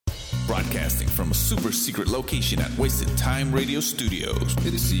Broadcasting from a super secret location at Wasted Time Radio Studios.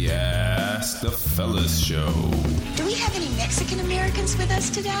 It is the Ask the Fellas Show. Do we have any Mexican Americans with us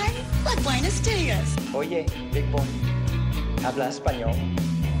today? Like Buenos Dias. Oye, Big Boy, habla español.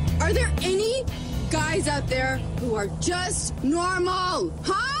 Are there any guys out there who are just normal?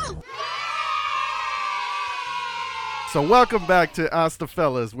 Huh? So welcome back to Ask the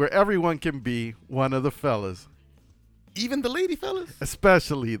Fellas, where everyone can be one of the fellas. Even the lady fellas?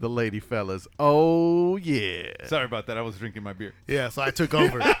 Especially the lady fellas. Oh, yeah. Sorry about that. I was drinking my beer. Yeah, so I took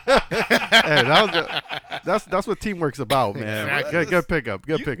over. Hey, that's what teamwork's about, man. Exactly. Good pickup.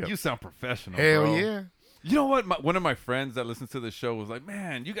 Good pickup. You sound professional, Hell bro. yeah. You know what? One of my friends that listens to the show was like,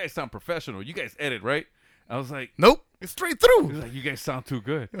 man, you guys sound professional. You guys edit, right? I was like, Nope. It's straight through. he was like, you guys sound too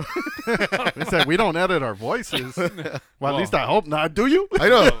good. They said we don't edit our voices. Well, at least I hope not. Do you? I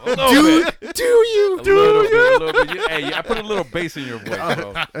know. Do you? A little bit. Hey, I put a little bass in your voice,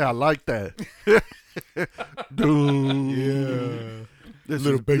 bro. Yeah, I like that. Dude. Yeah. This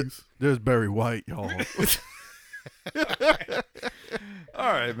Little bass. There's Barry White, y'all.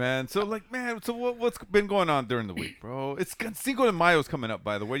 All right, man. So, what's been going on during the week, bro? It's Cinco de Mayo's coming up,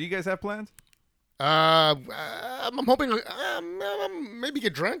 by the way. Do you guys have plans? I'm hoping maybe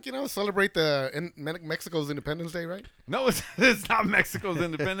get drunk, celebrate Mexico's Independence Day, right? No, it's not Mexico's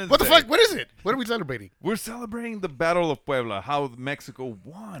Independence What the Day. fuck? What is it? What are we celebrating? We're celebrating the Battle of Puebla, how Mexico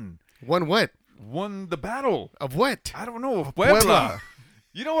won. Won what? Won the battle. Of what? I don't know. Puebla. Puebla.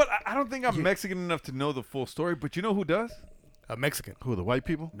 You know what? I don't think I'm Mexican enough to know the full story, but you know who does? A Mexican. Who, the white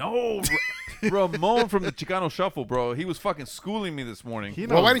people? No, Ramon from the Chicano Shuffle, bro. He was fucking schooling me this morning.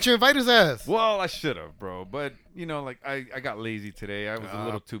 Well, why didn't you invite his ass? Well, I should have, bro. But, I got lazy today. I was a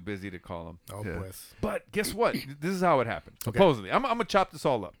little too busy to call him. Oh, Yeah. pues. But guess what? This is how it happened. Okay. Supposedly. I'm going to chop this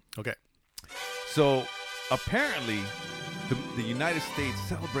all up. Okay. So, apparently, the United States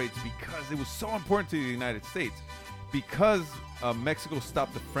celebrates because it was so important to the United States. Because Mexico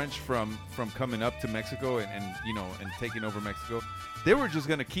stopped the French from coming up to Mexico and taking over Mexico, they were just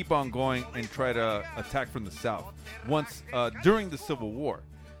going to keep on going and try to attack from the south during the Civil War.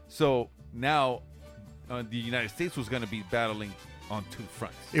 So now the United States was going to be battling on two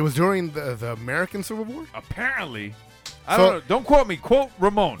fronts. It was during the American Civil War? Apparently. I don't know. Don't quote me. Quote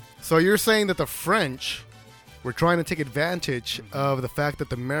Ramon. So you're saying that the French were trying to take advantage of the fact that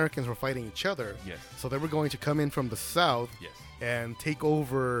the Americans were fighting each other. Yes. So they were going to come in from the south Yes. and take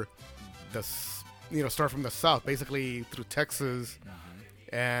over start from the south, basically through Texas.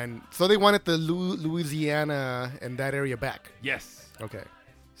 And so they wanted the Louisiana and that area back. Yes. Okay.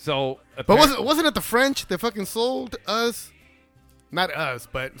 So, But wasn't it the French that fucking sold us? Not us,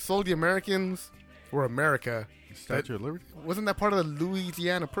 but sold the Americans or America. Statue of Liberty? Wasn't that part of the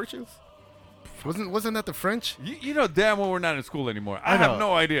Louisiana Purchase? Wasn't that the French? You know damn well we're not in school anymore. I have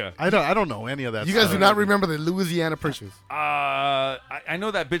no idea. I don't know any of that. You guys stuff. do not remember the Louisiana Purchase? I know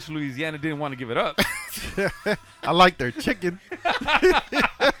that bitch Louisiana didn't want to give it up. I like their chicken.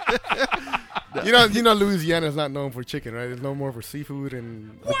 You know Louisiana is not known for chicken, right? It's known more for seafood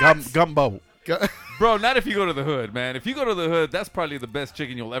and Gumbo. Bro, not if you go to the hood, man. If you go to the hood, that's probably the best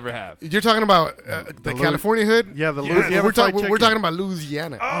chicken you'll ever have. You're talking about the California hood? Yeah, the Yeah, Louisiana We're fried chicken. talking about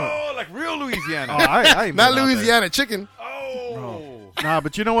Louisiana. Oh, like real Louisiana. Oh, I ain't Not been out there. Louisiana chicken. Oh. Nah,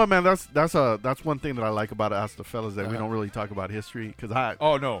 but you know what, man? That's one thing that I like about Ask the Fellas that we don't really talk about history because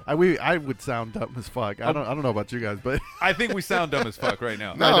Oh, no. I would sound dumb as fuck. I don't know about you guys, but I think we sound dumb as fuck right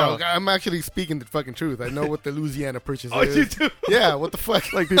now. No, I'm actually speaking the fucking truth. I know what the Louisiana Purchase Oh, is. you do? Yeah, what the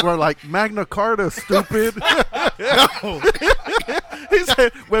fuck? like people are like Magna Carta, stupid. No. He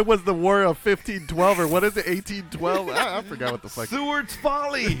said, when was the war of 1512 or what is it, 1812? I forgot what the fuck. Seward's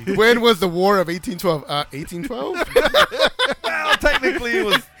Folly. When was the War of 1812? 1812? Well, technically it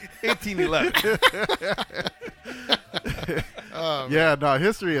was 1811. Yeah, no,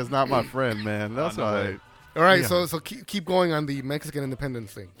 history is not my friend, man. That's no why. way. All right, Yeah. so keep going on the Mexican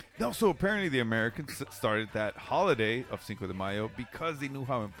independence thing. No, so apparently the Americans started that holiday of Cinco de Mayo because they knew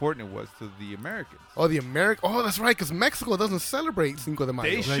how important it was to the Americans. Oh, Oh, that's right, because Mexico doesn't celebrate Cinco de Mayo.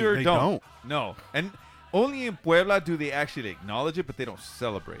 They sure they don't. No. And only in Puebla do they actually acknowledge it, but they don't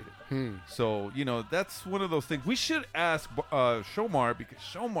celebrate it. So, that's one of those things. We should ask Shomar because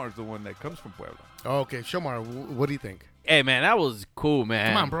Shomar's the one that comes from Puebla. Oh, okay, Shomar, what do you think? Hey, man, that was cool,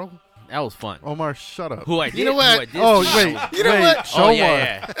 man. Come on, bro. That was fun. Omar, shut up. Who I did? You know what? Who I did Oh, see? wait. You know what? Show Oh,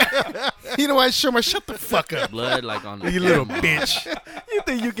 yeah. You know what, Shomar? Shut the fuck up. Blood like on the You little bitch. You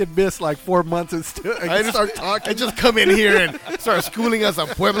think you can miss like 4 months and still start talking? I just come in here and start schooling us on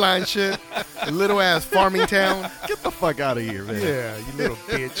Puebla and shit. A little ass farming town. Get the fuck out of here, man. Yeah, you little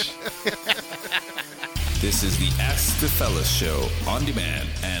bitch. This is the Ask the Fellas show on demand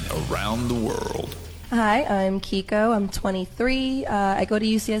and around the world. Hi, I'm Kiko. I'm 23. I go to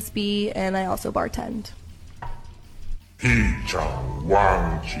UCSB and I also bartend.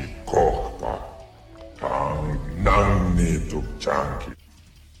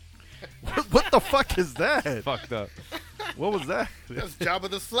 What the fuck is that? Fucked up. What was that? That's Jaba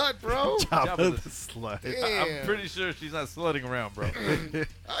the Slut, bro. Jaba Jaba the slut. I'm pretty sure she's not slutting around, bro.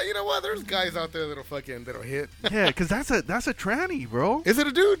 You know what? There's guys out there that'll hit. Yeah, because that's a tranny, bro. Is it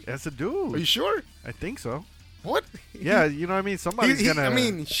a dude? That's a dude. Are you sure? I think so. What? Yeah, you know what I mean? Somebody's gonna... I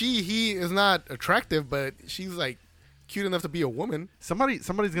mean, he is not attractive, but she's like cute enough to be a woman. Somebody's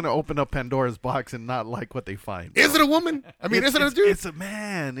gonna open up Pandora's box and not like what they find. Is it a woman? I mean, is it a dude? It's a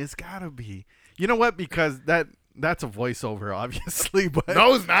man. It's gotta be. You know what? Because that's a voiceover, obviously. But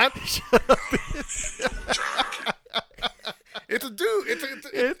No, it's not. It's a dude. It's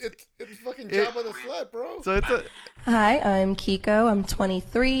fucking Jaba the Slut, bro. So it's a... Hi, I'm Kiko. I'm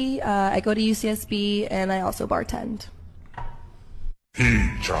 23. I go to UCSB and I also bartend.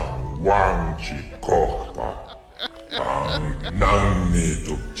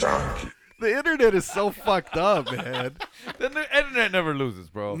 The internet is so fucked up, man. The internet never loses,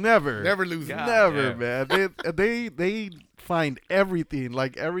 bro. Never loses. Never, yeah. man. They find everything,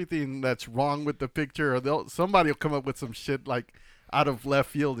 like everything that's wrong with the picture, or somebody will come up with some shit like out of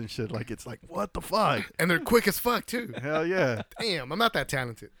left field and shit. Like it's like, what the fuck? And they're quick as fuck too. Hell yeah. Damn, I'm not that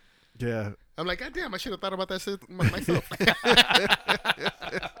talented. Yeah. I'm like, God damn, I should have thought about that shit myself.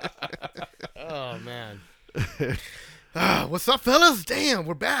 Oh man. What's up, fellas? Damn,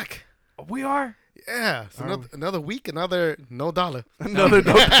 we're back. We are. Yeah, it's another week, another no dollar. Another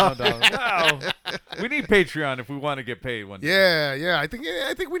no doubt. No. We need Patreon if we want to get paid one day. Yeah. I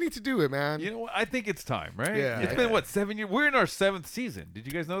think we need to do it, man. You know what? I think it's time, right? Yeah. It's been, what, 7 years? We're in our 7th season. Did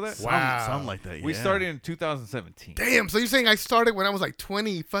you guys know that? Wow. Something like that. Yeah. We started in 2017. Damn, so you're saying I started when I was like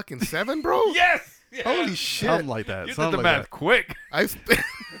 27, bro? Yes! Yeah. Holy shit. Something like that. You did Something the like math quick. I spent.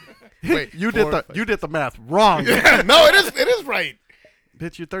 Wait, you did the math wrong. No, it is right.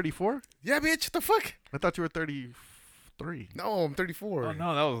 Bitch, you're 34? Yeah, bitch, what the fuck? I thought you were 33. No, I'm 34. Oh,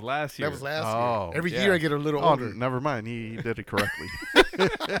 no, that was last year. That was last Oh, year. Every yeah. year I get a little Oh, older. never mind. He did it correctly.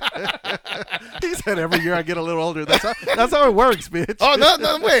 He said every year I get a little older. That's how it works, bitch. Oh,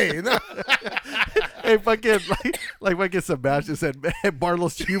 no, wait. No. Hey, fucking like fucking Sebastian said, man,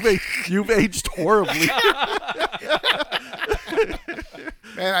 Barlos, you've aged horribly.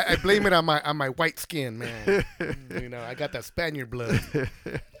 Man, I blame it on my white skin, man. You know, I got that Spaniard blood.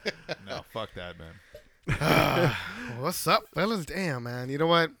 No, fuck that, man. What's up, fellas? Damn, man. You know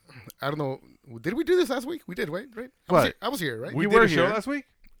what? I don't know. Did we do this last week? We did, right? What? I was here, right? We You did were a show here. last week?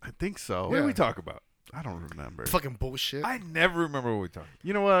 I think so. What did we talk about? I don't remember. Fucking bullshit. I never remember what we talked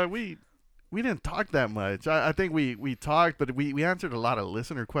You know what? We didn't talk that much. I think we talked, but we answered a lot of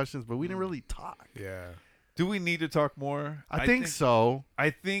listener questions, but we didn't really talk. Yeah. Do we need to talk more? I think so. I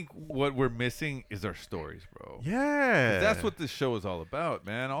think what we're missing is our stories, bro. Yeah. That's what this show is all about,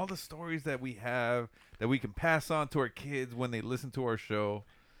 man. All the stories that we have that we can pass on to our kids when they listen to our show.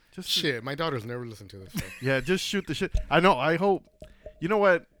 just Shit, my daughter's never listened to this. So. Yeah, just shoot the shit. I know. I hope. You know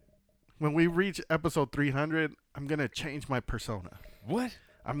what? When we reach episode 300, I'm gonna change my persona. What?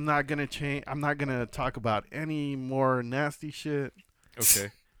 I'm not gonna change. I'm not gonna talk about any more nasty shit.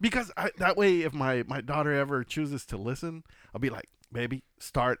 Okay. Because that way, if my daughter ever chooses to listen, I'll be like, baby,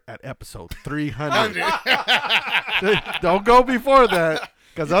 start at episode 300. Don't go before that,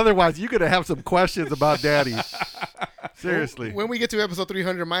 because otherwise you're going to have some questions about daddy. Seriously. When we get to episode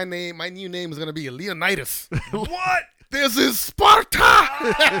 300, my new name is going to be Leonidas. What? This is Sparta!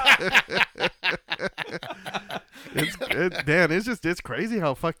 It's crazy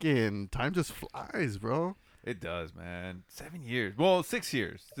how fucking time just flies, bro. It does, man. 7 years. Well, 6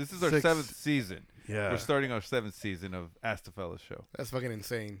 years. This is our 6. 7th season. Yeah. We're starting our 7th season of Ask the Fellas show. That's fucking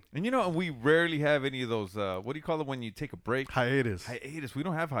insane. And you know, we rarely have any of those, what do you call it when you take a break? Hiatus. Hiatus. We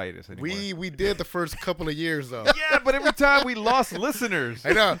don't have hiatus anymore. We did the first couple of years, though. Yeah, but every time we lost listeners.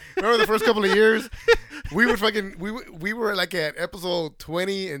 I know. Remember the first couple of years? We were like at episode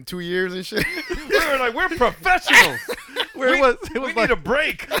 20 in 2 years and shit. We were like, we're professionals. Where it was we like, need a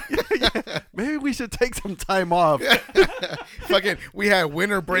break. maybe we should take some time off. Fucking, we had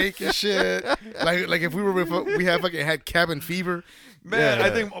winter break and shit. Like if we had cabin fever. Man, Yeah. I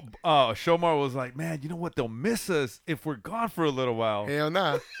think Shomar was like, man, you know what? They'll miss us if we're gone for a little while. Hell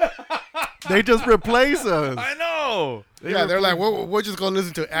nah. They just replace us. I know. Yeah, they're like, we're just gonna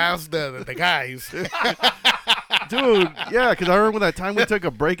listen to Ask the guys. Dude, yeah, because I remember that time we took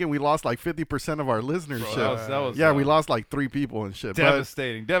a break and we lost like 50% of our listenership. That was We lost like 3 people and shit.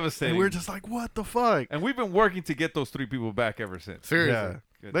 devastating. And we were just like, what the fuck? And we've been working to get those 3 people back ever since. Seriously.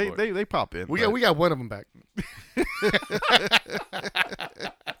 Good They, Lord. they pop in. We got one of them back.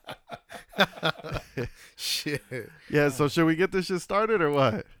 Shit. Yeah, so should we get this shit started or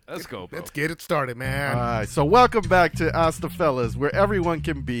what? Let's go, bro. Let's get it started, man. All right, so welcome back to Ask the Fellas, where everyone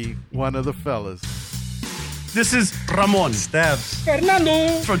can be one of the fellas. This is Ramon Stabs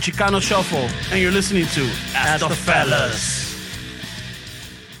Fernando from Chicano Shuffle, and you're listening to Ask the Fellas.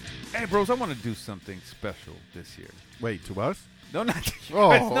 Hey, bros, I want to do something special this year. Wait, to us? No, not to you Oh,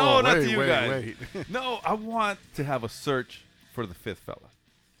 guys. No, not wait, to you wait, guys. wait. No, I want to have a search for the 5th fella.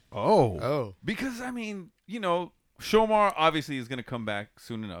 Oh. Because, I mean, you know, Shomar obviously is going to come back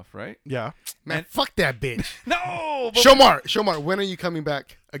soon enough, right? Yeah. Man, fuck that bitch. No! But Shomar, when are you coming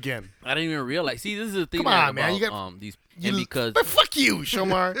back again? I didn't even realize. See, this is the thing. Come on, man, About, you got- these You, and because but fuck you,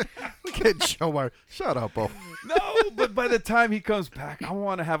 Shomar. Get Shomar. Shut up, bro. No, but by the time he comes back, I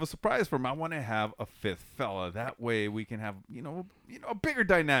want to have a surprise for him. I want to have a 5th fella. That way we can have, you know, a bigger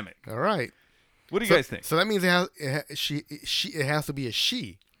dynamic. All right. What do you guys think? So that means it has to be a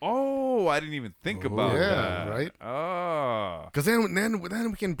she. Oh, I didn't even think about that. Right? Oh. Because then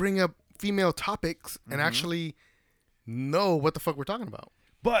we can bring up female topics and actually know what the fuck we're talking about.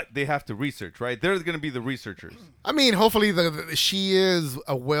 But they have to research, right? They're going to be the researchers. I mean, hopefully she is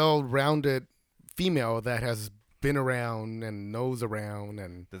a well-rounded female that has been around and knows around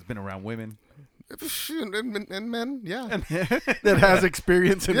and That's been around women. and men, yeah. That has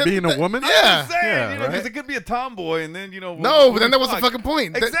experience in being a woman? Yeah. Saying, Yeah, because right? it could be a tomboy, and then No, but then that was the fucking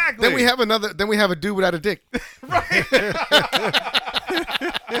point. Exactly. Then we have Then we have a dude without a dick. Right.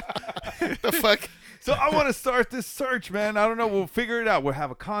 The fuck. So I want to start this search, man. I don't know. We'll figure it out. We'll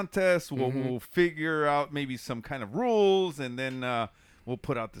have a contest. We'll figure out maybe some kind of rules, and then we'll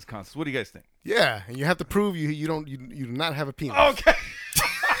put out this contest. What do you guys think? Yeah, and you have to prove you do not have a penis. Okay.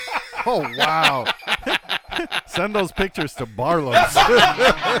 Oh, wow. Send those pictures to Barlow's.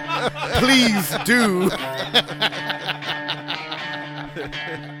 Please do.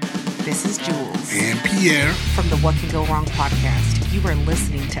 This is Jules And Pierre. from the What Can Go Wrong podcast. You are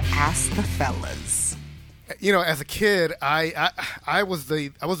listening to Ask the Fellas. You know, as a kid, I was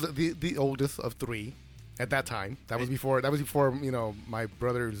the oldest of 3 at that time. That was before my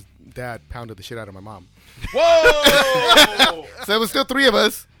brother's dad pounded the shit out of my mom. Whoa! So it was still 3 of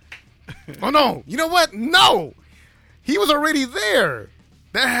us. Oh no! You know what? No, he was already there.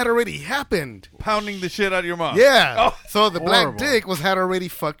 That had already happened. Pounding the shit out of your mom. Yeah. Oh, so the horrible. black dick had already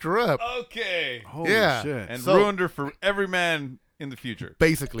fucked her up. okay. Holy Yeah. shit. And So- ruined her for every man in the future.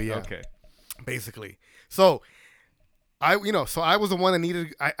 Basically, yeah. Okay. Basically. So I was the one that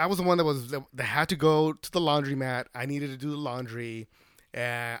needed. I was the one that had to go to the laundromat. I needed to do the laundry.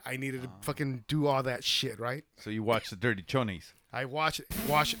 I needed to fucking do all that shit, right? So you watch the Dirty Chonies. I wash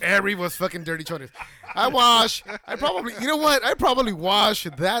every was fucking dirty chonis. I probably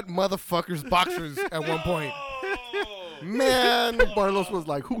washed that motherfucker's boxers at one point. Man, Barlow's was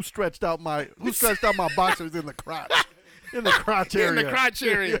like, who stretched out my boxers in the crotch? In the crotch area. in the crotch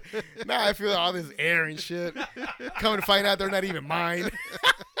area. Now I feel all this air and shit. Coming to find out they're not even mine.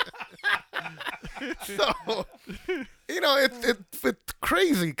 So, it's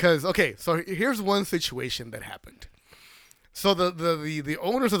crazy because, okay, so here's one situation that happened. So the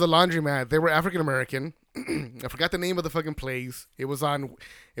owners of the laundromat, they were African American. I forgot the name of the fucking place. It was on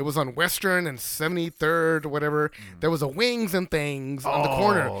Western and 73rd or whatever. There was a Wings and Things on the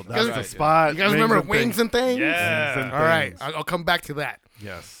corner. That's the spot. You guys remember Wings and Things? Yeah. Wings and All right, Things. I'll come back to that.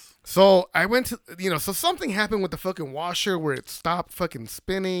 Yes. So I went to, so something happened with the fucking washer where it stopped fucking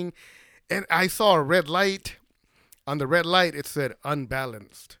spinning, and I saw a red light. On the red light, it said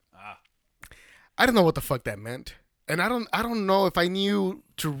unbalanced. I didn't know what the fuck that meant, and I don't know if I knew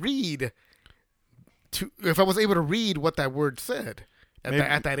to read. If I was able to read what that word said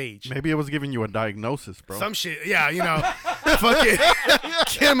at that age. Maybe it was giving you a diagnosis, bro. Some shit, yeah, fucking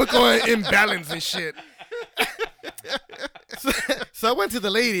chemical imbalance and shit. So I went to the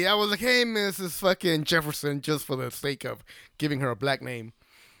lady. I was like, hey, Mrs. fucking Jefferson, just for the sake of giving her a black name.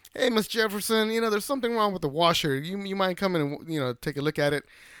 Hey, Miss Jefferson, there's something wrong with the washer. You mind coming and, take a look at it?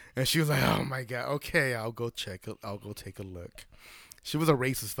 And she was like, oh, my God. Okay, I'll go take a look. She was a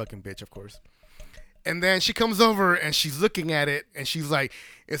racist fucking bitch, of course. And then she comes over and she's looking at it and she's like,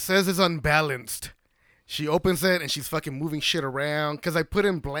 it says it's unbalanced. She opens it and she's fucking moving shit around because I put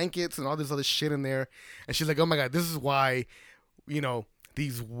in blankets and all this other shit in there. And she's like, oh my God, this is why,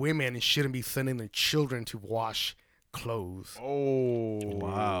 these women shouldn't be sending their children to wash clothes. Oh,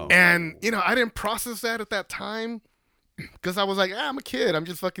 wow. And I didn't process that at that time because I was like, I'm a kid. I'm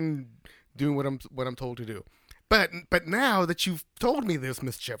just fucking doing what I'm told to do. But now that you've told me this,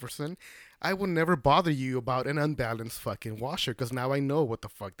 Miss Jefferson, I will never bother you about an unbalanced fucking washer because now I know what the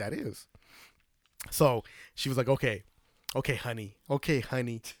fuck that is. So she was like, okay, honey. I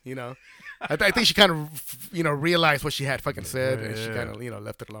think she kind of, realized what she had fucking said, and she kind of,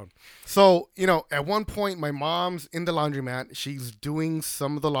 left it alone. So, at one point, my mom's in the laundromat. She's doing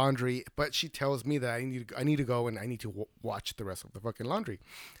some of the laundry, but she tells me that I need to go and I need to watch the rest of the fucking laundry.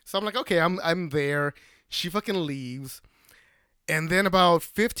 So I'm like, okay, I'm there. She fucking leaves. And then about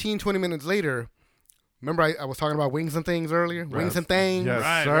 15, 20 minutes later, remember I was talking about wings and things earlier? Yes. Wings and things.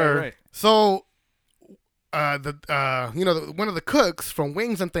 Yes, sir. Right. So one of the cooks from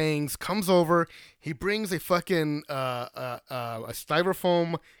Wings and Things comes over. He brings a fucking a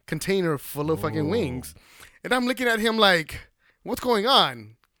styrofoam container full of fucking wings, and I'm looking at him like, what's going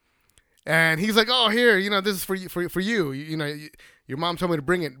on? And he's like, oh, here, this is for you. Your mom told me to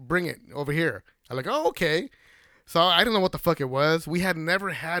bring it over here. I'm like, oh, okay. So I didn't know what the fuck it was. We had never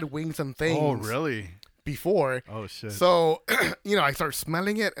had Wings and Things. Oh, really? Before. Oh shit. So I start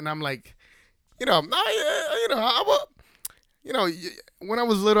smelling it, and I'm like, when I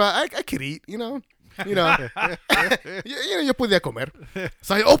was little, I could eat, yo podía comer.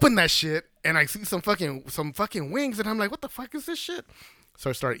 So I open that shit and I see some fucking wings, and I'm like, what the fuck is this shit?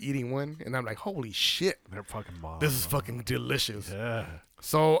 So I start eating one, and I'm like, holy shit, they're fucking bomb. This is fucking delicious. Yeah.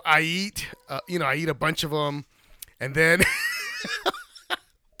 So I eat, I eat a bunch of them, and then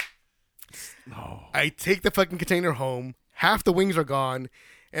I take the fucking container home. Half the wings are gone,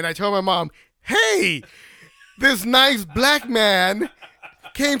 and I tell my mom, hey, this nice black man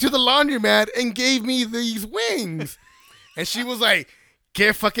came to the laundromat and gave me these wings. And she was like,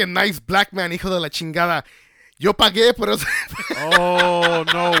 qué fucking nice black man, hijo de la chingada. Yo pagué por eso. Oh,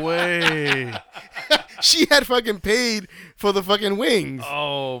 no way. She had fucking paid for the fucking wings.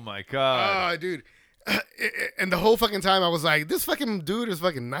 Oh, my God. Oh, dude. And the whole fucking time I was like, this fucking dude is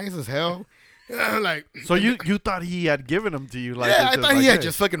fucking nice as hell. Like, so you thought he had given them to you? Like, yeah, I thought he had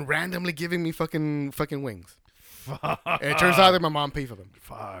just fucking randomly giving me fucking wings. Fuck. And it turns out that my mom paid for them.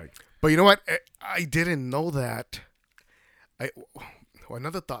 Fuck. But you know what? I didn't know that.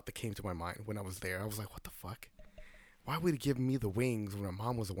 Another thought that came to my mind when I was there, I was like, what the fuck? Why would he give me the wings when my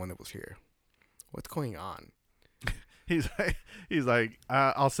mom was the one that was here? What's going on? He's like,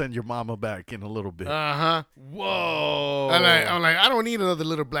 I'll send your mama back in a little bit. Uh-huh. Whoa. I'm like, I don't need another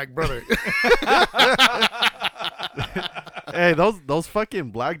little black brother. Hey, those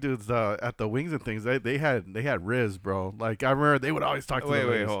fucking black dudes at the Wings and Things, they had Riz, bro. Like, I remember they would always talk to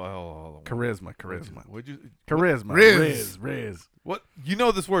Wait, hold on. Charisma. Charisma. Riz. What? You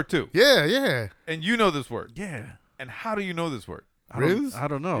know this word too? Yeah. And you know this word? Yeah. And how do you know this word? Riz? I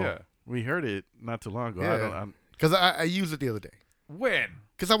don't know. Yeah. We heard it not too long ago. Yeah. Because I used it the other day. When?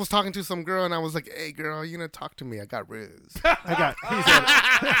 Because I was talking to some girl and I was like, hey, girl, talk to me. I got Riz.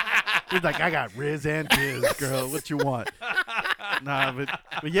 He's like, I got Riz and Riz, girl. What you want? Nah, but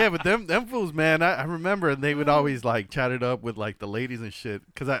yeah, but them fools, man, I remember, and they would always like chat it up with like the ladies and shit.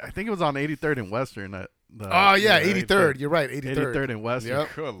 Because I think it was on 83rd and Western. 83rd. You're right, 83rd and Western. Yep.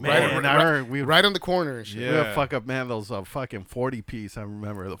 Cool. Man, right on the corner and shit. We would fuck up, man, those fucking 40-piece. I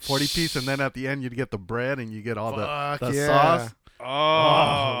remember the 40-piece, and then at the end you'd get the bread and you get all the sauce.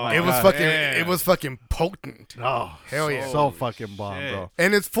 Oh, it was fucking potent. Oh, hell yeah. So fucking bomb, bro.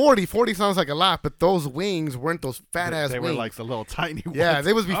 And it's 40. 40 sounds like a lot, but those wings weren't those fat ass wings. They were like the little tiny ones. Yeah,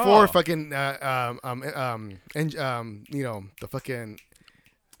 they was before fucking the fucking,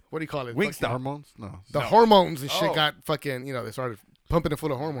 what do you call it? Wingstop. Hormones? No. Hormones and shit got fucking, they started pumping it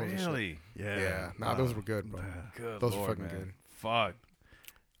full of hormones. Really? And shit. Yeah. Nah, those were good, bro. Good those Lord, were fucking man. good. Fuck.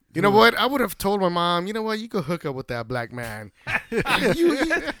 You know what? I would have told my mom, you know what? You could hook up with that black man. you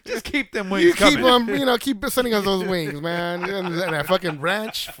just keep them wings coming. Keep them, keep sending us those wings, man. And that fucking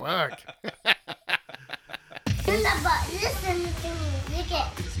ranch, fuck. It's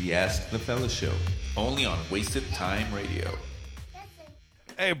the Ask the Fella Show, only on Wasted Time Radio.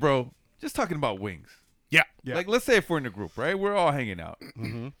 Hey, bro, just talking about wings. Yeah. Like, let's say if we're in a group, right? We're all hanging out.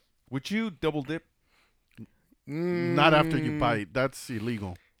 Mm-hmm. Would you double dip? Not after you bite. That's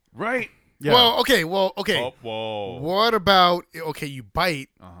illegal. Right? Yeah. Well, okay. Oh, whoa. What about, you bite,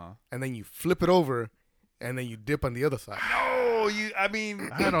 and then you flip it over, and then you dip on the other side? No, I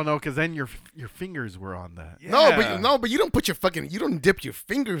don't know, because then your fingers were on that. Yeah. No, but you don't put you don't dip your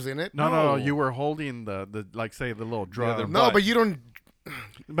fingers in it. No, you were holding the like, say, the little drum. No, but you don't.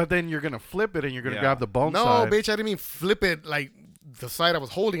 But then you're going to flip it, and you're going to grab the bone side. side. No, bitch, I didn't mean flip it like the side I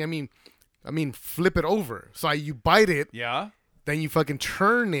was holding. I mean flip it over. So you bite it. Yeah. Then you fucking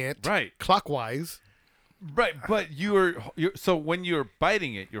turn it clockwise. Right, but so when you're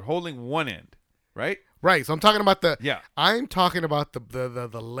biting it, you're holding one end, right? Right. So I'm talking about I'm talking about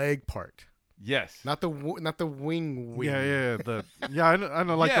the leg part. Yes. Not the wing. Yeah. I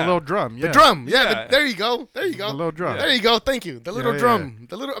know, like the little drum. Yeah. The drum. Yeah. There you go. The little drum. There you go. Thank you. The little drum.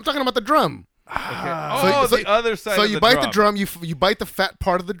 I'm talking about the drum. Okay. So the other side. So of you the bite drum. the drum. You bite the fat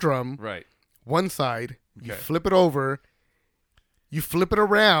part of the drum. Right. One side. You flip it over. You flip it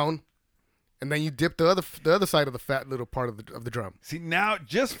around. And then you dip the other side of the fat little part of the drum. See, now,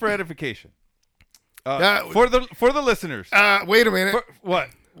 just for edification, for the listeners. Wait a minute.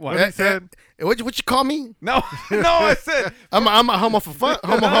 What he said? What you call me? No, I said I'm a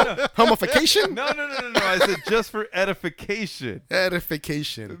homofication. No. I said just for edification.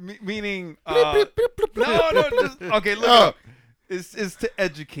 Edification. Meaning, no. Just, okay, look up. Is to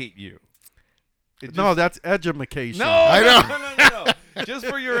educate you. That's edumacation. No, I know. No. Just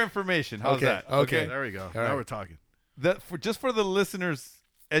for your information. How's that? Okay. There we go. All right. Now we're talking. Just for the listeners'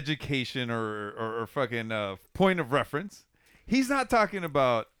 education or fucking point of reference, he's not talking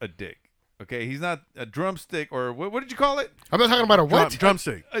about a dick. Okay, he's not a drumstick or what did you call it? I'm not talking about a what?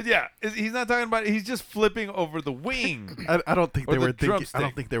 Drumstick. Yeah, he's not talking about it. He's just flipping over the wing. I don't think they were thinking. drumstick. I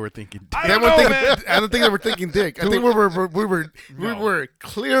don't think they were thinking. I don't know, man. I don't think they were thinking dick. I think we were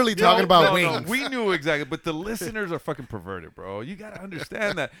clearly talking about wings. No, we knew exactly, but the listeners are fucking perverted, bro. You gotta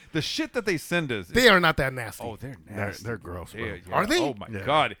understand that the shit that they send us. They are not that nasty. Oh, they're nasty. They're gross, bro. Yeah. Are they? Oh my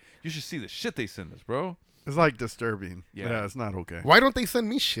god, you should see the shit they send us, bro. It's like disturbing. Yeah, it's not okay. Why don't they send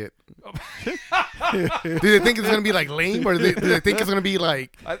me shit? Do they think it's gonna be like lame, or do they think it's gonna be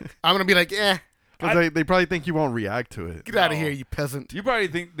like I'm gonna be like, Because they probably think you won't react to it. Get out of here, you peasant. They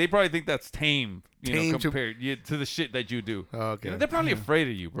probably think that's tame, compared to the shit that you do. Okay. They're probably afraid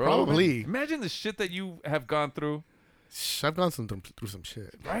of you, bro. Probably. Imagine the shit that you have gone through. I've gone through some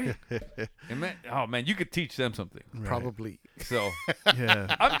shit. Right? Oh man, you could teach them something. Right. Probably. So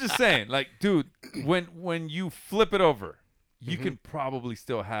yeah, I'm just saying, like, dude, when you flip it over, you can probably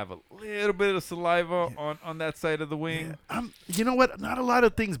still have a little bit of saliva on that side of the wing. Yeah. You know what? Not a lot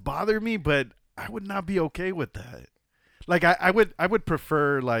of things bother me, but I would not be okay with that. Like I would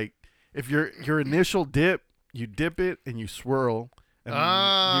prefer, like, if your initial dip, you dip it and you swirl. And you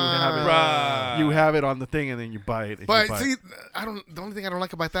have it on the thing, and then you bite. See, the only thing I don't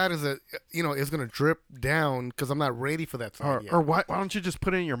like about that is that it's gonna drip down because I'm not ready for that. Or why don't you just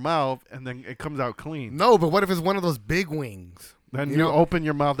put it in your mouth and then it comes out clean? No, but what if it's one of those big wings? Then you open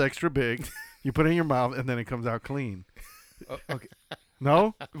your mouth extra big, you put it in your mouth, and then it comes out clean. Okay.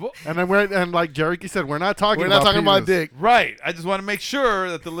 No, and then like Jericho said, we're not talking about dick, right? I just want to make sure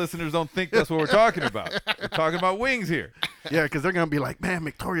that the listeners don't think that's what we're talking about. We're talking about wings here. Yeah, because they're gonna be like, man,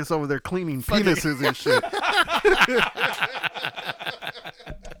 Victoria's over there cleaning penises and shit.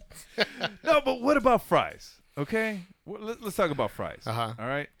 No, but what about fries? Okay, let's talk about fries. All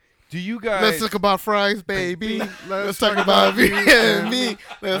right. Do you guys? Let's talk about fries, baby. Let's talk about me.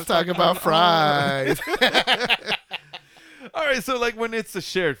 Let's talk about fries. All right, so like when it's the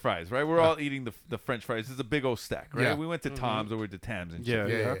shared fries, right? We're all eating the French fries. It's a big old stack, right? Yeah. We went to Tom's or we're to Tams and shit.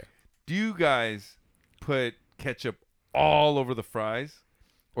 Yeah. Do you guys put ketchup all over the fries,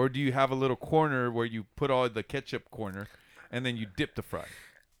 or do you have a little corner where you put all the ketchup corner, and then you dip the fries?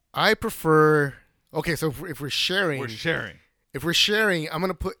 I prefer. Okay, so if we're sharing, If we're sharing,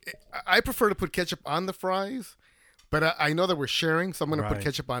 I prefer to put ketchup on the fries, but I know that we're sharing, so I'm gonna put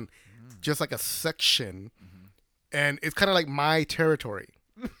ketchup on just like a section. And it's kind of like my territory,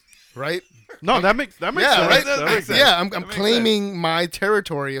 right? No, that makes sense. Right? That makes sense. Yeah, I'm claiming my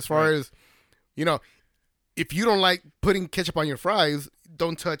territory as far as, if you don't like putting ketchup on your fries,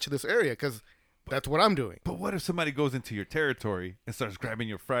 don't touch this area because that's what I'm doing. But what if somebody goes into your territory and starts grabbing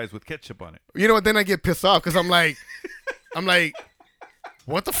your fries with ketchup on it? You know what? Then I get pissed off because I'm like,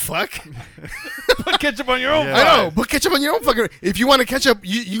 what the fuck? Put ketchup on your own fries. I know, put ketchup on your own fucking. If you want to ketchup,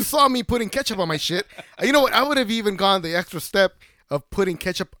 you saw me putting ketchup on my shit. You know what? I would have even gone the extra step of putting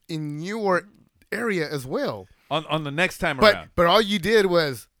ketchup in your area as well. On the next time around. But all you did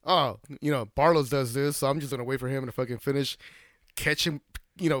was, Barlow's does this, so I'm just gonna wait for him to fucking finish ketchup.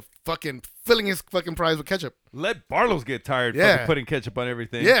 Fucking filling his fucking fries with ketchup. Let Barlow's get tired fucking putting ketchup on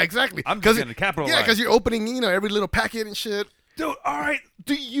everything. Yeah, exactly. I'm just gonna capitalize. Yeah, because you're opening, every little packet and shit. Dude, all right.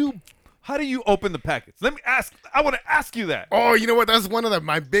 How do you open the packets? I want to ask you that. Oh, you know what? That's one of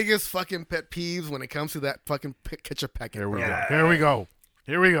my biggest fucking pet peeves when it comes to that fucking ketchup packet. Here we go.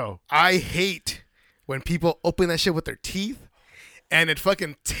 I hate when people open that shit with their teeth and it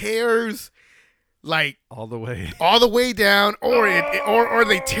fucking tears like all the way down, or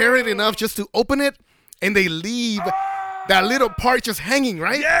they tear it enough just to open it and they leave that little part just hanging,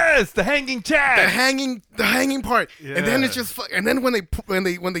 right? Yes, the hanging chat. The hanging part. Yeah. And then it's just and then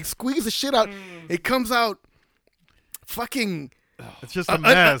when they squeeze the shit out, it comes out fucking it's just a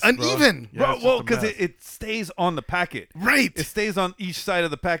mess, uneven. Yeah, well, because it stays on the packet. Right. It stays on each side of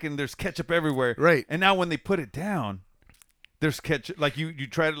the packet and there's ketchup everywhere. Right. And now when they put it down, there's ketchup. Like you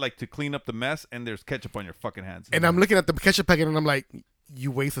try to clean up the mess and there's ketchup on your fucking hands. And I'm looking at the ketchup packet and I'm like, you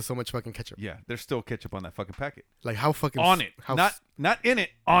wasted so much fucking ketchup. Yeah, there's still ketchup on that fucking packet. Like how fucking on it. Not in it,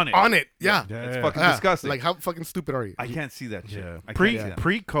 on it. On it. Yeah. It's fucking disgusting. Like how fucking stupid are you? I can't see that shit. Yeah.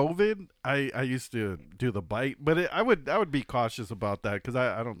 Pre-COVID, I used to do the bite, but I would be cautious about that because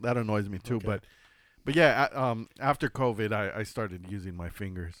I don't, that annoys me too. Okay. But yeah, after COVID, I started using my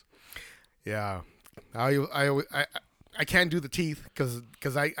fingers. Yeah, I can't do the teeth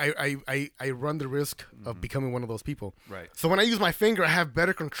because I run the risk of becoming one of those people. Right. So when I use my finger, I have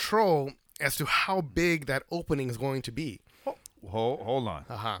better control as to how big that opening is going to be. Hold on.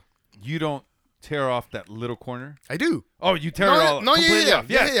 Uh-huh. You don't tear off that little corner? I do. Oh, you tear it all completely off?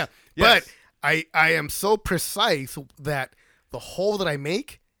 Yeah. Yes. But I am so precise that the hole that I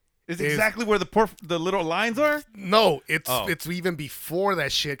make is exactly where the little lines are? No, it's even before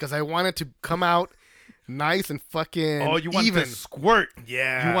that shit because I want it to come out nice and fucking you want even. it to squirt.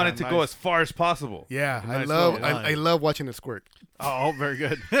 Yeah. You want it to go as far as possible. Yeah, I love watching it squirt. Oh, very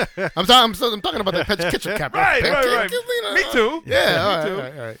good. I'm talking about the ketchup cap. Right. Me too. Yeah, me too.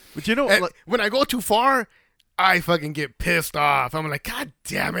 All right. But you know, when I go too far, I fucking get pissed off. I'm like, God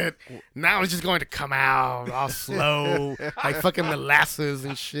damn it. Now it's just going to come out all slow. Like fucking molasses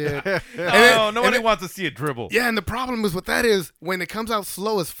and shit. Nobody wants to see it dribble. Yeah, and the problem is with that is when it comes out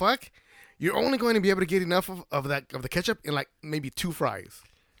slow as fuck, you're only going to be able to get enough of the ketchup in like maybe 2 fries.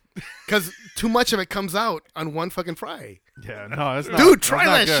 Because too much of it comes out on one fucking fry. Yeah, no, it's not. Dude, try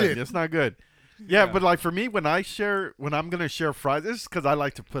that good. shit. It's not good. Yeah, but like for me, when I'm gonna share fries, this is because I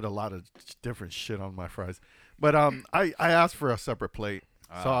like to put a lot of different shit on my fries. But I ask for a separate plate,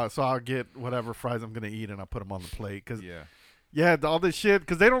 so I'll get whatever fries I'm gonna eat and I put them on the plate. Cause all this shit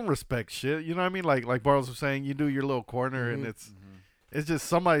because they don't respect shit. You know what I mean? Like Barles was saying, you do your little corner and it's just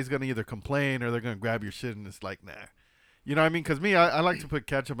somebody's gonna either complain or they're gonna grab your shit and it's like nah. You know what I mean? Because me, I like to put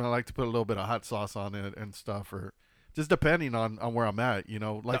ketchup and I like to put a little bit of hot sauce on it and stuff, or just depending on where I'm at. You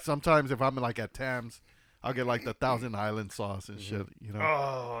know, like sometimes if I'm like at Tams, I'll get like the Thousand Island sauce and shit. You know.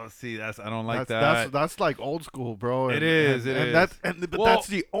 Oh, see, I don't like that. That's like old school, bro. It is. That's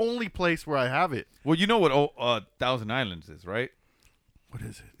the only place where I have it. Well, you know what Thousand Islands is, right? What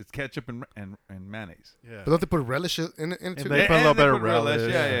is it? It's ketchup and mayonnaise. Yeah. But don't they put relish in it too? And they put a little bit of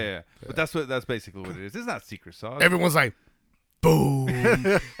relish. Yeah. But that's basically what it is. It's not secret sauce. Everyone's like, boom,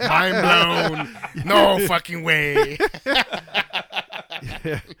 mind blown. No fucking way.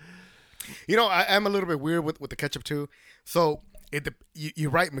 You know, I'm a little bit weird with the ketchup too. So you're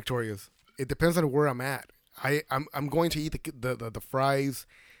right, Victoria's. It depends on where I'm at. I'm going to eat the fries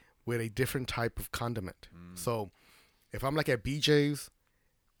with a different type of condiment. So if I'm like at BJ's,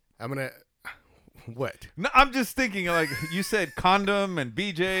 I'm gonna what? No, I'm just thinking like you said condom and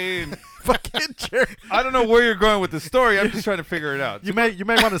BJ and fucking jerk. I don't know where you're going with the story. I'm just trying to figure it out. You may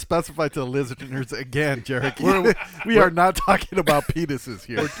want to specify to the listeners again, Jarek. We are not talking about penises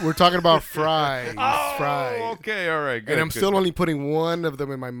here. We're talking about fries. Oh, fries. Okay, all right. Good, and I'm still only putting one of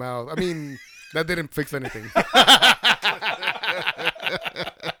them in my mouth. I mean, that didn't fix anything.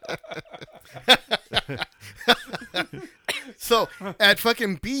 So at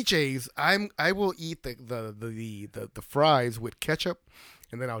fucking BJ's, I will eat the fries with ketchup,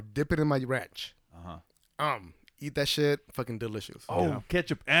 and then I'll dip it in my ranch. Eat that shit, fucking delicious. Oh, yeah.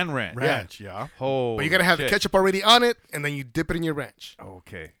 Ketchup and ranch. Ranch, yeah. Oh, but you gotta have the ketchup already on it, and then you dip it in your ranch.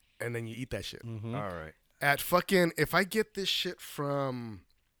 Okay. And then you eat that shit. Mm-hmm. All right. At fucking, if I get this shit from,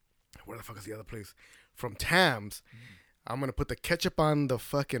 where the fuck is the other place? From Tams, I'm gonna put the ketchup on the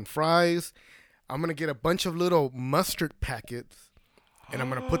fucking fries. I'm going to get a bunch of little mustard packets, and I'm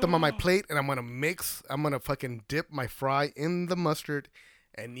going to put them on my plate, and I'm going to fucking dip my fry in the mustard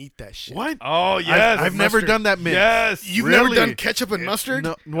and eat that shit. What? Oh, yes. I've never done that mix. Yes. You've never done ketchup and mustard?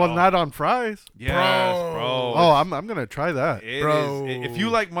 No, well, not on fries. Yes, bro. Oh, I'm going to try that. Bro. If you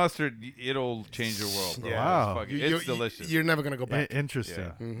like mustard, it'll change your world, bro. Yeah. Wow. It's delicious. You're never going to go back. Interesting.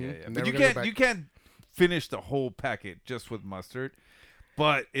 Yeah. Mm-hmm. Yeah. But you can't finish the whole packet just with mustard.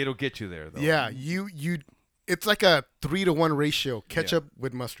 But it'll get you there, though. Yeah, it's like a 3-to-1 ratio, ketchup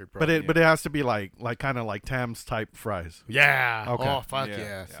with mustard, bro. But it has to be like kind of like Tams type fries. Yeah. Okay. Oh fuck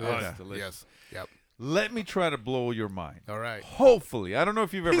yes. That's delicious. Yes. Yep. Let me try to blow your mind. All right. Hopefully, I don't know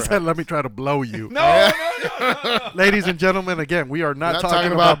if you've ever. He said, "Let me try to blow you." No. Ladies and gentlemen, again, we are not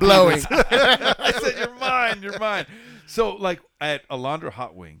talking about blowing. I said, "You're mine. You're mine." So, like, at Alondra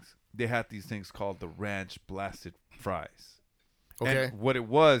Hot Wings, they had these things called the Ranch Blasted Fries. Okay. And what it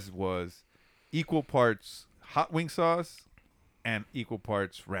was equal parts hot wing sauce and equal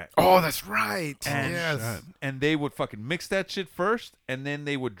parts ranch. Oh, that's right. And, yes. And they would fucking mix that shit first, and then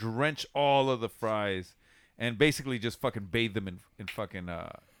they would drench all of the fries and basically just fucking bathe them in fucking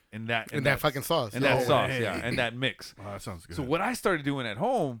in that fucking sauce. In that sauce, yeah, and that mix. Oh, that sounds good. So what I started doing at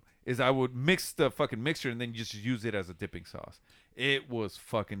home is I would mix the fucking mixture and then just use it as a dipping sauce. It was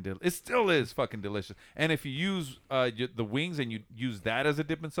fucking it still is fucking delicious. And if you use the wings and you use that as a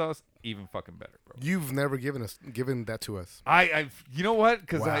dipping sauce, even fucking better, bro. You've never given that to us. I've you know what?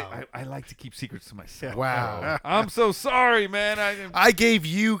 Because Wow. I like to keep secrets to myself. Wow. I'm so sorry, man. I gave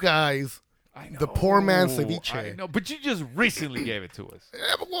you guys the poor man ceviche. I know, but you just recently gave it to us.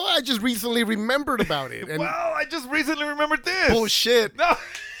 Yeah, but, well, I just recently remembered about it. And well, I just recently remembered this. bullshit. No.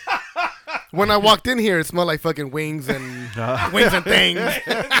 When I walked in here, it smelled like fucking wings and things.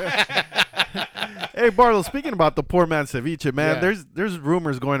 Hey, Barlow, speaking about the poor man ceviche, man, Yeah. there's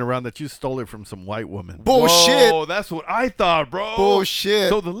rumors going around that you stole it from some white woman. Bullshit. Oh, that's what I thought, bro. Bullshit.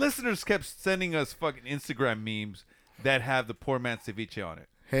 So the listeners kept sending us fucking Instagram memes that have the poor man ceviche on it.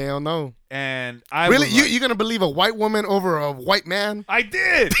 Hell no. And I Really? was like, You gonna believe a white woman over a white man? I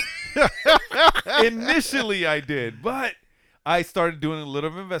did. Initially, I did, but I started doing a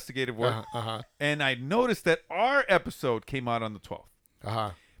little investigative work, and I noticed that our episode came out on the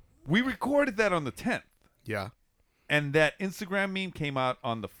 12th. We recorded that on the 10th. Yeah. And that Instagram meme came out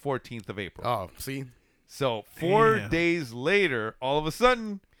on the 14th of April. Oh, see? So 4 days later, all of a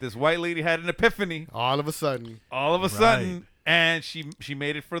sudden, this white lady had an epiphany. All of a sudden. And she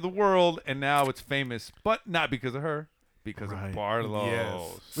made it for the world, and now it's famous, but not because of her, because of Barlow.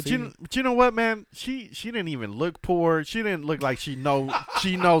 Yes. But you know what, man? She didn't even look poor. She didn't look like she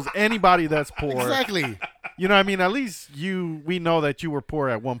knows anybody that's poor. Exactly. You know what I mean? At least we know that you were poor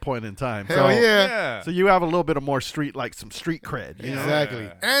at one point in time. Hell so, yeah. So you have a little bit of more street, like some street cred. You know?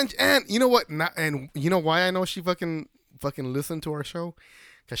 Exactly. And you know what? And you know why I know she fucking listened to our show?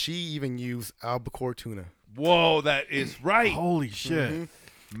 Because she even used albacore tuna. Whoa, that is right. Holy shit.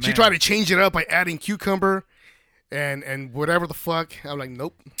 Mm-hmm. She tried to change it up by adding cucumber and whatever the fuck. I'm like,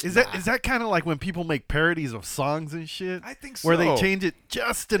 nope. Is that kind of like when people make parodies of songs and shit? I think so. Where they change it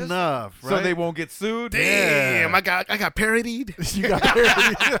just enough, right? So they won't get sued? Damn, I got parodied. You got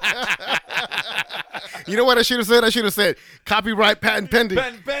parodied. You know what I should have said? I should have said copyright patent pending.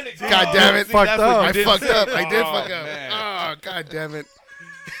 Patent pending. God damn it. Fucked up. I fucked up. I did Oh, fuck up. man. Oh, god damn it.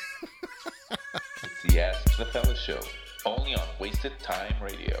 It's the Ask the Fellas Show, only on Wasted Time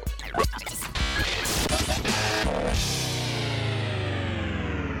Radio.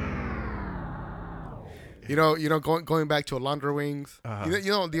 You know, going back to Alondra Wings.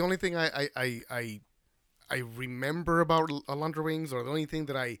 You know, the only thing I remember about Alondra Wings, or the only thing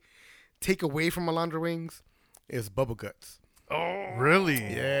that I take away from Alondra Wings, is bubble guts. Oh, really?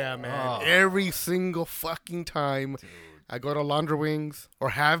 Yeah, man. Every single fucking time I go to Alondra Wings or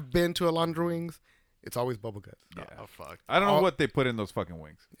have been to Alondra Wings, it's always bubble guts. Yeah. Oh, fuck. I don't know what they put in those fucking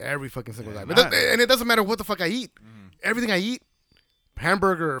wings. Every fucking single time. And it doesn't matter what the fuck I eat. Everything I eat,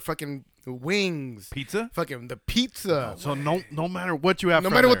 hamburger, fucking wings, Pizza? fucking the pizza. So no matter what you have, No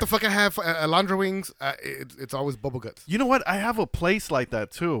from matter what there. the fuck I have, Alondra Wings, it's always bubble guts. You know what? I have a place like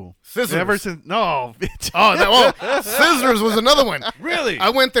that too. Scissors. Ever since bitch. Scissors was another one. Really? I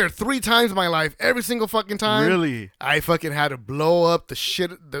went there 3 times in my life. Every single fucking time. Really? I fucking had to blow the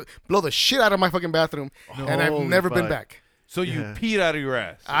shit out of my fucking bathroom, and I've Holy never been fuck. back. So you peed out of your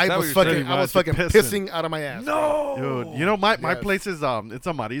ass. Is I that was what you're saying? fucking pissing out of my ass. No. Dude, you know my Yes. place is it's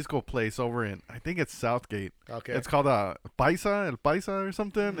a marisco place over in, I think it's Southgate. Okay. It's called El Paisa or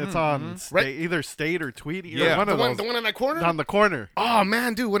something. It's on either State or Tweety. Yeah. Or one The of one, those. the one in that corner? On the corner. Oh,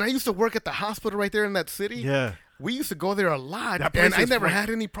 man, dude. When I used to work at the hospital right there in that city, Yeah. we used to go there a lot, That place and I is never fuck- had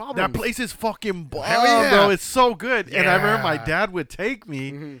any problems. That place is fucking bomb, Hell yeah. bro. It's so good. And I remember my Yeah. dad would take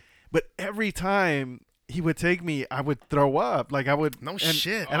me, but every time he would take me, I would throw up. Like I would. No and,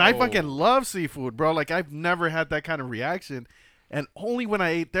 shit. And I fucking love seafood, bro. Like I've never had that kind of reaction. And only when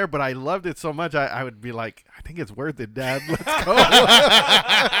I ate there, but I loved it so much, I would be like, I think it's worth it, Dad. Let's go.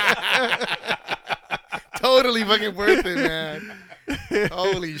 Totally fucking worth it, man.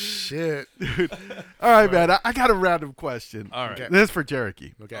 Holy shit. Dude. All right, man. I got a random question. All right. Okay. This is for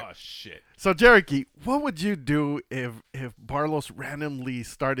Cherokee. Okay. Oh, shit. So, Cherokee, what would you do if Barlos randomly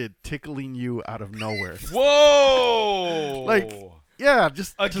started tickling you out of nowhere? Whoa. Like, yeah,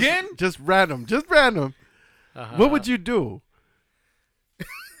 just Again? just random. What would you do?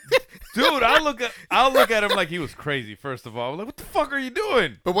 Dude, I'll look at him like he was crazy, first of all. Like, what the fuck are you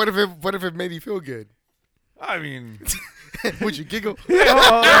doing? But what if it made you feel good? I mean, would you giggle?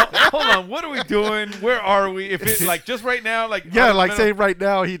 Hold on. What are we doing? Where are we? If it's like just right now, like yeah, like say right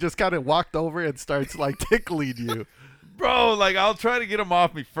now, he just kind of walked over and starts like tickling you. Bro, like I'll try to get him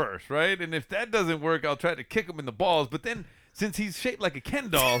off me first, right? And if that doesn't work, I'll try to kick him in the balls. But then, since he's shaped like a Ken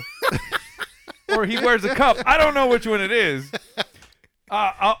doll, or he wears a cup, I don't know which one it is.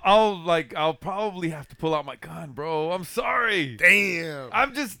 I'll probably have to pull out my gun, bro. I'm sorry. Damn.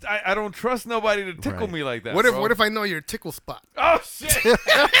 I don't trust nobody to tickle me like that. What if I know your tickle spot? Oh shit!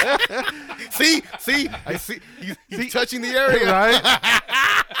 see, I see. He's touching the area, right?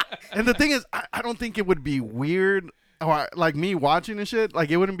 And the thing is, I don't think it would be weird. Or like me watching and shit, like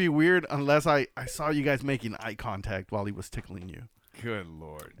it wouldn't be weird unless I saw you guys making eye contact while he was tickling you. Good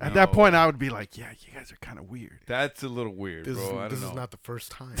Lord. At that point, I would be like, yeah, you guys are kind of weird. That's a little weird, bro. This is not the first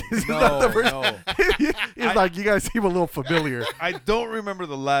time. No. It's like you guys seem a little familiar. I don't remember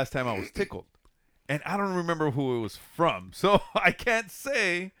the last time I was tickled. And I don't remember who it was from. So I can't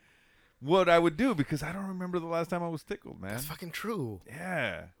say what I would do because I don't remember the last time I was tickled, man. That's fucking true.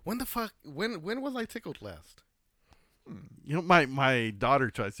 Yeah. When the fuck? When was I tickled last? You know, my daughter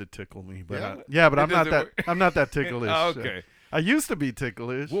tries to tickle me, but yeah, but I'm not that ticklish. Oh, okay. I used to be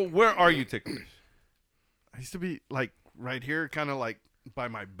ticklish. Well, where are you ticklish? I used to be like right here, kind of like by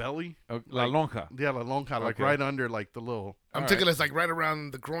my belly. La lonja. Yeah, la lonja, like right under like the little. I'm ticklish like right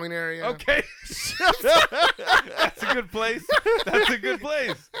around the groin area. Okay. That's a good place. That's a good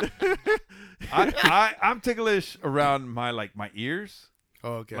place. I'm ticklish around my ears.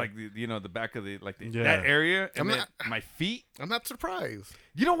 Oh, okay. Like the back of that area, and then my feet. I'm not surprised.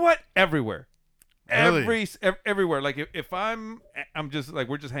 You know what? Everywhere. Really? Everywhere. Like if I'm just like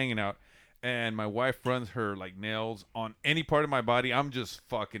we're just hanging out, and my wife runs her like nails on any part of my body, I'm just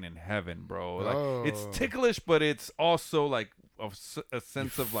fucking in heaven, bro. Like it's ticklish, but it's also like a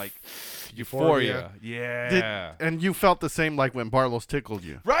sense of like euphoria. Yeah. And you felt the same like when Barlow's tickled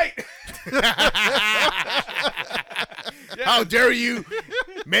you, right? How dare you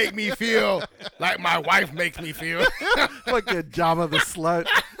make me feel like my wife makes me feel? Fucking Jaba the slut.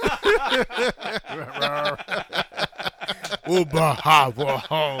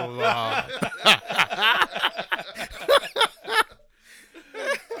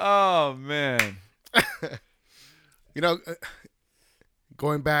 Oh man.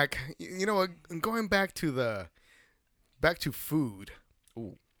 Going back to food.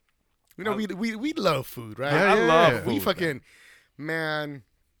 Ooh. We love food, right? Yeah, I love food. We fucking, man,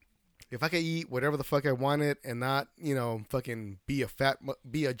 if I could eat whatever the fuck I wanted and not, fucking be a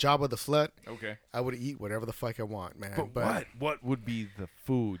Jaba the slut. Okay. I would eat whatever the fuck I want, man. But what would be the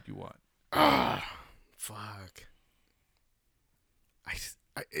food you want? Fuck.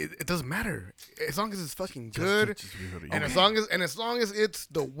 It doesn't matter as long as it's fucking good, as long as it's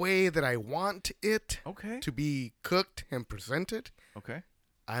the way that I want it to be cooked and presented. Okay.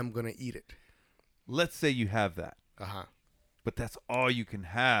 I'm gonna eat it. Let's say you have that. But that's all you can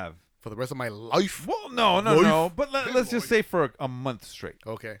have for the rest of my life. Well, no. But let's just say for a month straight.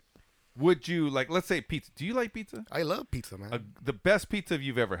 Okay. Would you let's say pizza? Do you like pizza? I love pizza, man. The best pizza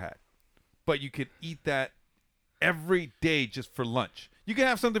you've ever had, but you could eat that every day just for lunch. You can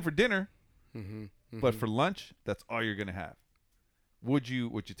have something for dinner, but for lunch, that's all you're gonna have. Would you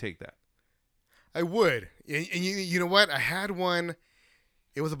take that? I would. And you know what? I had one.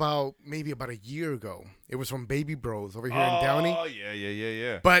 It was maybe about a year ago. It was from Baby Bros over here in Downey. Oh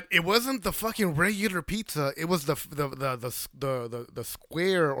yeah. But it wasn't the fucking regular pizza. It was the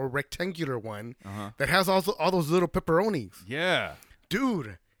square or rectangular one that has also all those little pepperonis. Yeah,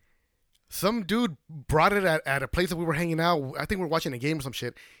 dude. Some dude brought it at a place that we were hanging out. I think we were watching a game or some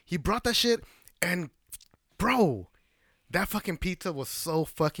shit. He brought that shit, and bro, that fucking pizza was so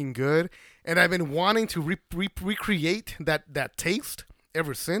fucking good. And I've been wanting to recreate that taste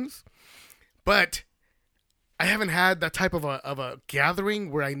ever since, but I haven't had that type of a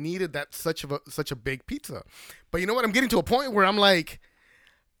gathering where I needed such a big pizza. But you know what? I'm getting to a point where I'm like,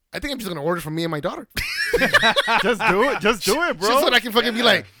 I think I'm just gonna order from me and my daughter. Just do it, bro. Just so that I can fucking be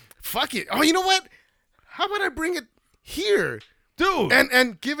like, fuck it. Oh, you know what? How about I bring it here, dude,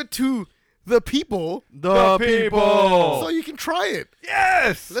 and give it to the people. The people. So you can try it.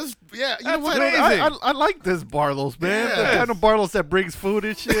 Yes. You know That's what? amazing. I like this Barlow's, man. Yes. The kind of Barlow's that brings food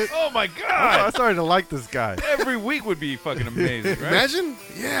and shit. Oh my god. I'm starting to like this guy. Every week would be fucking amazing, right? Imagine.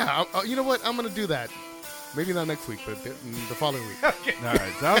 Yeah. You know what? I'm gonna do that. Maybe not next week, but the following week. Okay. All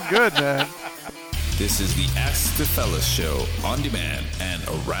right. Sounds good, man. This is the Ask the Fellas show on demand and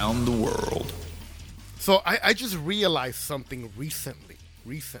around the world. So I just realized something recently,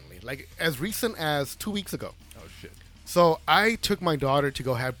 like as recent as 2 weeks ago. Oh shit. So I took my daughter to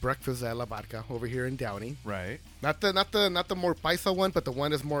go have breakfast at La Barca over here in Downey. Right. Not the more paisa one, but the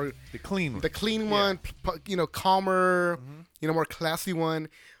one that's more the clean one, calmer, more classy one.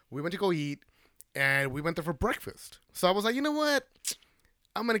 We went to go eat, and we went there for breakfast. So I was like, you know what?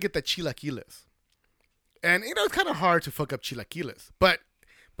 I'm gonna get the chilaquiles. And it's kind of hard to fuck up chilaquiles, but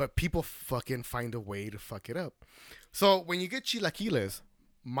people fucking find a way to fuck it up. So when you get chilaquiles,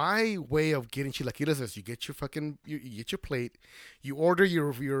 my way of getting chilaquiles is you get you get your plate, you order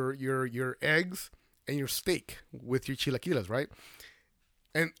your eggs and your steak with your chilaquiles, right?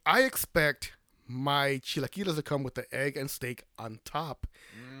 And I expect my chilaquiles to come with the egg and steak on top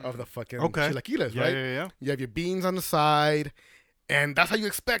of the fucking chilaquiles, right? Yeah. You have your beans on the side, and that's how you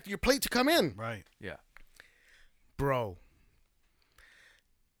expect your plate to come in. Right. Yeah. Bro.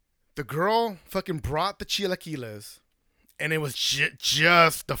 The girl fucking brought the chilaquiles, and it was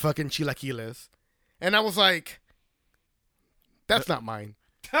just the fucking chilaquiles. And I was like, that's not mine.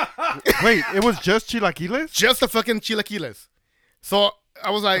 Wait, it was just chilaquiles? Just the fucking chilaquiles. So I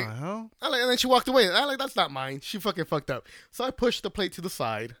was like, and then she walked away. I like, that's not mine. She fucking fucked up. So I pushed the plate to the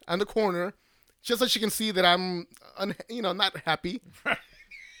side on the corner, just so she can see that I'm, not happy.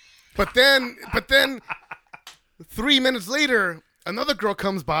 But then 3 minutes later, another girl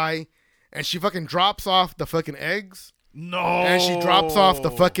comes by, and she fucking drops off the fucking eggs. No. And she drops off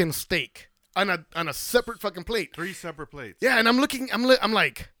the fucking steak on a separate fucking plate. 3 separate plates. Yeah, and I'm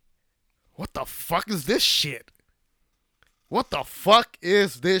like, what the fuck is this shit? What the fuck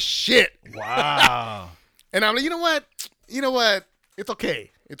is this shit? Wow. And I'm like, you know what? It's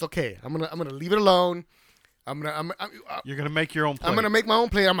okay. I'm gonna leave it alone. You're gonna make your own plate. I'm gonna make my own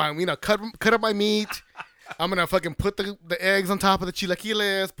plate. I'm gonna cut up my meat. I'm gonna fucking put the eggs on top of the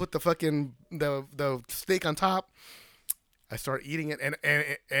chilaquiles. Put the fucking the steak on top. I start eating it,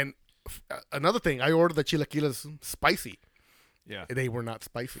 and another thing, I ordered the chilaquiles spicy. Yeah, they were not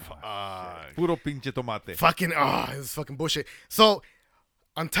spicy. Puro pinche tomate. Fucking it was fucking bullshit. So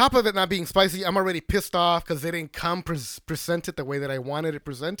on top of it not being spicy, I'm already pissed off because they didn't come presented the way that I wanted it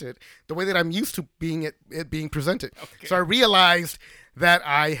presented, the way that I'm used to it being presented. Okay. So I realized that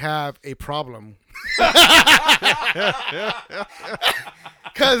I have a problem.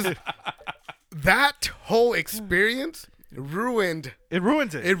 Because that whole experience ruined it. It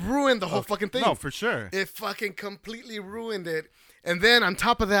ruined the whole fucking thing. No, for sure. It fucking completely ruined it. And then on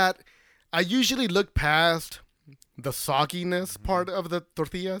top of that, I usually look past the sogginess part of the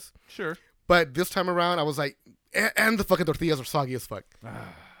tortillas. Sure. But this time around, I was like, and the fucking tortillas are soggy as fuck.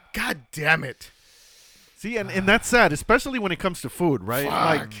 God damn it. See, and that's sad, especially when it comes to food, right?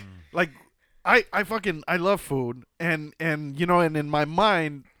 Fuck. Like I love food, and in my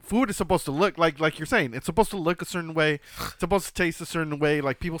mind, food is supposed to look like you're saying. It's supposed to look a certain way. It's supposed to taste a certain way.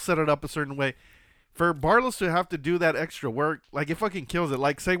 Like, people set it up a certain way. For Barlos to have to do that extra work, like, it fucking kills it.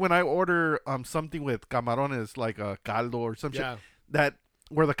 Like, say when I order something with camarones, like a caldo or some shit, that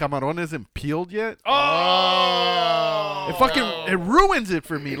where the camaron isn't peeled yet. Oh! It ruins it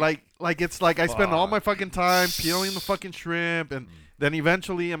for me. Like it's like I spend all my fucking time peeling the fucking shrimp, and then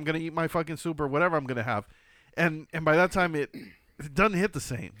eventually I'm gonna eat my fucking soup or whatever I'm gonna have, and by that time it doesn't hit the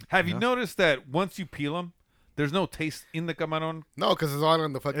same. Have you noticed that once you peel them, there's no taste in the camaron? No, because it's all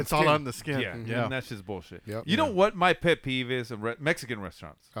on the fucking skin. All on the skin. Yeah. And that's just bullshit. Yep. You know what my pet peeve is in Mexican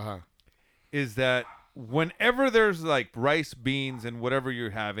restaurants? Is that whenever there's like rice, beans, and whatever you're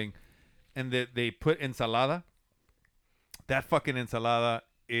having, and that they put ensalada, that fucking ensalada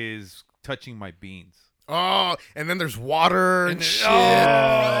is touching my beans. Oh, and then there's water and shit.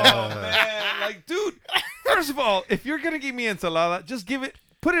 Oh, man. Like, dude, first of all, if you're going to give me ensalada, just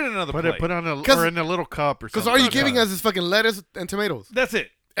put it in another plate. Put on or in a little cup or something. Because all you're giving us is fucking lettuce and tomatoes. That's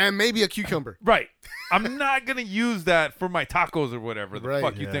it. And maybe a cucumber. Right. I'm not going to use that for my tacos or whatever the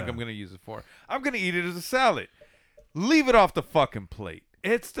fuck you think I'm going to use it for. I'm going to eat it as a salad. Leave it off the fucking plate.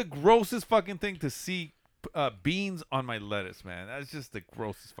 It's the grossest fucking thing to see beans on my lettuce, man. That's just the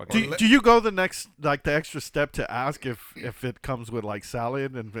grossest fucking thing. Do you go the next, like, the extra step to ask if it comes with, like,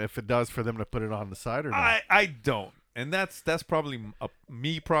 salad, and if it does, for them to put it on the side or not? I don't. And that's probably a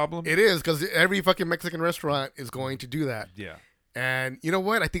me problem. It is, because every fucking Mexican restaurant is going to do that. Yeah. And you know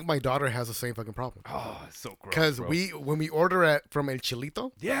what? I think my daughter has the same fucking problem. Oh, it's so gross. Because when we order from El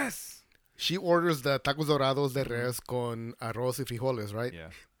Chilito, yes, she orders the tacos dorados de res con arroz y frijoles, right? Yeah.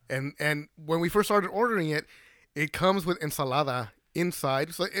 And when we first started ordering it, it comes with ensalada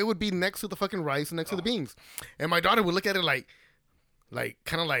inside, so it would be next to the fucking rice and next to the beans. And my daughter would look at it like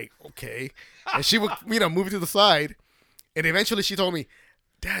kind of like, okay, and she would move it to the side, and eventually she told me,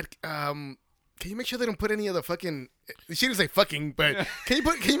 Dad, can you make sure they don't put any of the fucking? She didn't say fucking, but can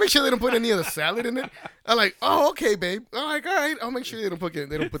you make sure they don't put any of the salad in it? I'm like, oh, okay, babe. I'm like, all right, I'll make sure they don't put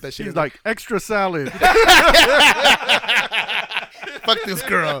that shit. She's in like, extra salad. Fuck this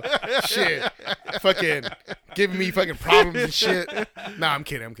girl. Shit. Fucking giving me fucking problems and shit. Nah, I'm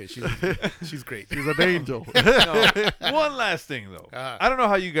kidding. She's great. She's an angel. No. One last thing though. I don't know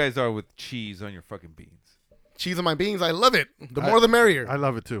how you guys are with cheese on your fucking beans. Cheese on my beans, I love it. The more the merrier. I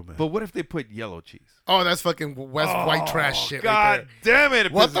love it too, man. But what if they put yellow cheese? Oh, that's fucking white trash shit. God right there. damn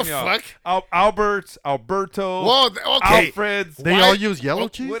it! What the fuck? Albert's, Alberto, Whoa, okay. Alfred's. They all use yellow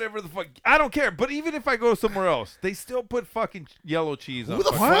cheese? Whatever the fuck. I don't care. But even if I go somewhere else, they still put fucking yellow cheese on. Who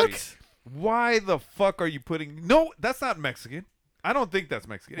the fucking fuck? cheese. Why the fuck are you putting? No, that's not Mexican. I don't think that's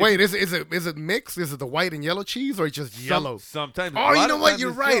Mexican. Wait, is it mixed? Is it the white and yellow cheese or just yellow? Sometimes. Oh, you know what? You're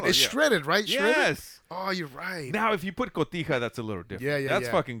right. It's shredded, right? Shredded? Yes. Oh, you're right. Now, if you put cotija, that's a little different. Yeah, That's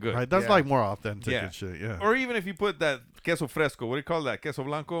fucking good. Right, that's like more authentic Yeah. and shit, yeah. Or even if you put that queso fresco, what do you call that? Queso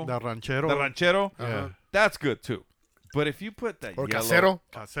blanco? The ranchero. The ranchero? Yeah. That's good too. But if you put that Or yellow...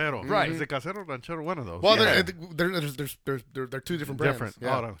 Casero. Right. Is it casero or ranchero? One of those. Well, Yeah. they're two different brands. Different.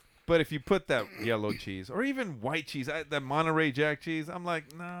 Yeah. Oh, But if you put that yellow cheese or even white cheese, that Monterey Jack cheese, I'm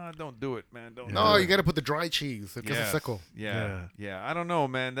like, nah, don't do it, man. Don't. No, do you it. got to put the dry cheese. It gets a sickle. Yeah. I don't know,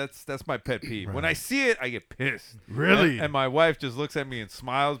 man. That's my pet peeve. When I see it, I get pissed. Really? And my wife just looks at me and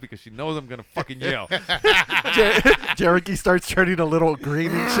smiles because she knows I'm gonna fucking yell. Cherokee starts turning a little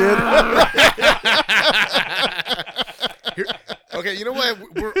green and shit. Okay, you know what?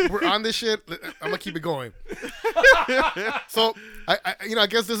 We're on this shit. I'm gonna keep it going. So I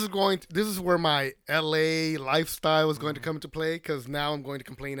guess this is where my LA lifestyle is going to come into play because now I'm going to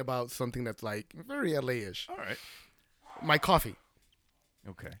complain about something that's like very LA-ish. All right. My coffee.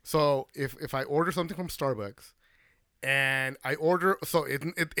 Okay. So if I order something from Starbucks and I order, so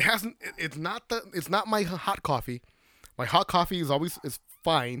it's not my hot coffee. My hot coffee is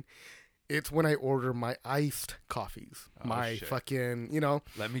fine. It's when I order my iced coffees. Shit. Fucking,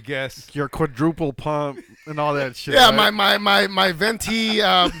 Let me guess. Your quadruple pump and all that shit. Yeah, right? my venti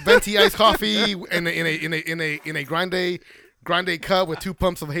iced coffee in a grande cup with 2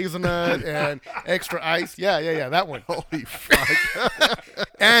 pumps of hazelnut and extra ice. Yeah, that one. Holy fuck.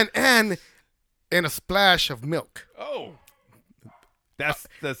 and a splash of milk. Oh. That's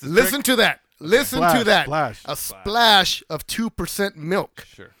the Listen trick. to that. Listen to that. Splash. A splash of 2% milk.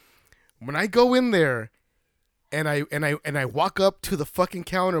 Sure. When I go in there and I walk up to the fucking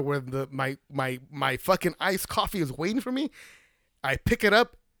counter where my fucking iced coffee is waiting for me, I pick it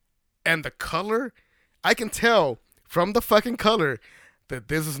up and the color, I can tell from the fucking color that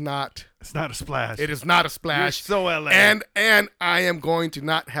this is not. It's not a splash. It is not a splash. You're so LA. And I am going to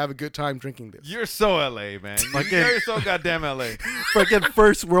not have a good time drinking this. You're so LA, man. You're so goddamn LA. Fucking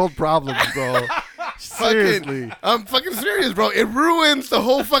first world problems, bro. Seriously. I'm fucking serious, bro. It ruins the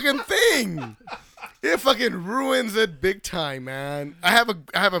whole fucking thing. It fucking ruins it big time, man. I have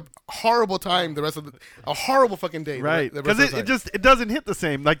a horrible time a horrible fucking day. Right. Because it doesn't hit the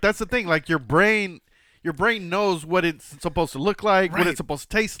same. Like that's the thing. Like your brain knows what it's supposed to look like, what it's supposed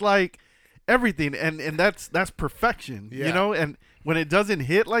to taste like, everything, and that's perfection. Yeah. You know, and when it doesn't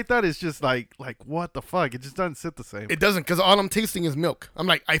hit like that, it's just like what the fuck? It just doesn't sit the same. It doesn't, because all I'm tasting is milk. I'm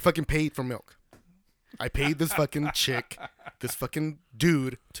like, I fucking paid for milk. I paid this fucking chick, this fucking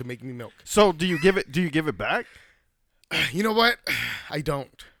dude to make me milk. So do you give it back? You know what? I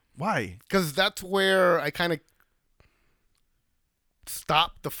don't. Why? Because that's where I kind of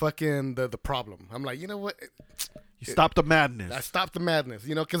stop the fucking the problem. I'm like, you know what? You stop the madness. I stop the madness,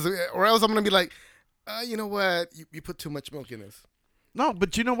 because or else I'm gonna be like, you know what? You put too much milk in this. No,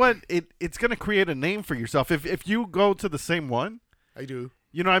 but you know what? It's gonna create a name for yourself. If you go to the same one, I do.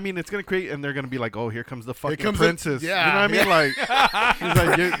 You know what I mean? It's going to create, and they're going to be like, oh, here comes the fucking comes princess. yeah. You know what I mean? Like, he's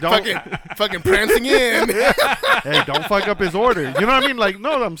like you don't. Fucking prancing in. Hey, don't fuck up his order. You know what I mean? Like,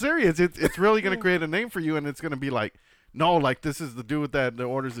 no, I'm serious. It's really going to create a name for you, and it's going to be like, no, like, this is the dude that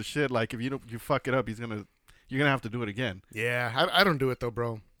orders the shit. Like, if you fuck it up, you're going to have to do it again. Yeah, I don't do it, though,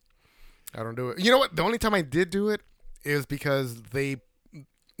 bro. I don't do it. You know what? The only time I did do it is because they,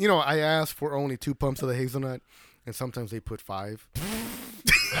 I asked for only 2 pumps of the hazelnut, and sometimes they put 5.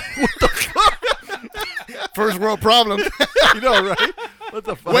 What the fuck? First world problem. You know, right? What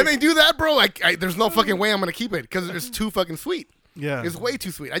the fuck? When they do that, bro, there's no fucking way I'm going to keep it because it's too fucking sweet. Yeah. It's way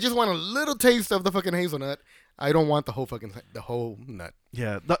too sweet. I just want a little taste of the fucking hazelnut. I don't want the whole nut.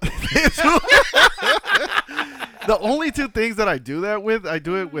 Yeah. The only 2 things that I do that with, I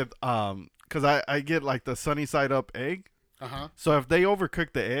do it with, because I get like the sunny side up egg. Uh-huh. So if they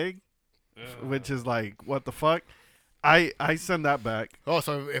overcook the egg, which is like, what the fuck? I send that back. Oh,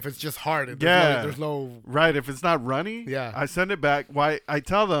 so if it's just hard, there's no right. If it's not runny, yeah, I send it back. Why? I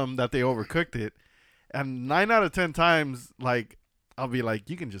tell them that they overcooked it, and 9 out of 10 times, like I'll be like,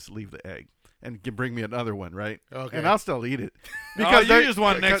 you can just leave the egg and bring me another one, right? Okay, and I'll still eat it because you just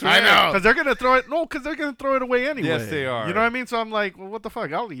want next. I know because they're gonna throw it. No, because they're gonna throw it away anyway. Yes, they are. You know what I mean? So I'm like, well, what the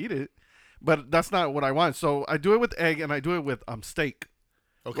fuck? I'll eat it, but that's not what I want. So I do it with egg, and I do it with steak.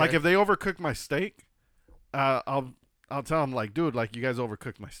 Okay. Like if they overcook my steak, I'll tell them like, dude, like you guys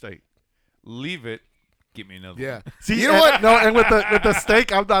overcooked my steak. Leave it. Give me another. Yeah. One. See, you know what? No, and with the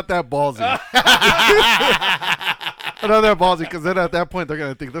steak, I'm not that ballsy. I'm not that ballsy because then at that point they're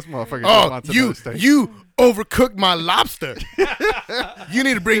gonna think this motherfucker just wants another steak. You overcooked my lobster. You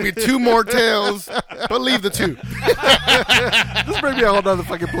need to bring me 2 more tails, but leave the 2. Just bring me a whole nother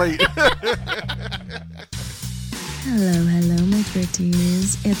fucking plate. Hello, my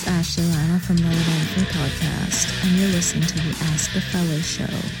pretties. It's Ashley Lana from the Relevant Podcast, and you're listening to the Ask the Fellas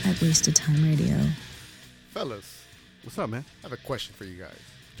show at Wasted Time Radio. Fellas, what's up, man? I have a question for you guys.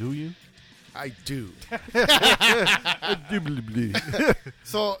 Do you? I do.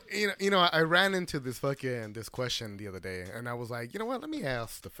 So you know, I ran into this question the other day, and I was like, you know what? Let me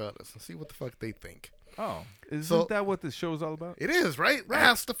ask the fellas and see what the fuck they think. Oh, isn't that what the show's all about? It is, right?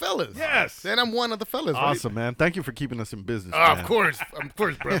 Ask the fellas. Yes. And I'm one of the fellas. Awesome, right? man. Thank you for keeping us in business. Man. Of course,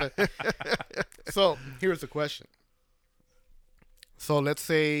 brother. So here's the question. So let's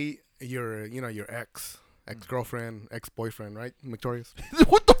say your ex-girlfriend, ex-boyfriend, right? Victorious?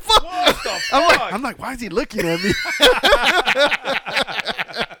 What the fuck? What the fuck? I'm like, why is he looking at me?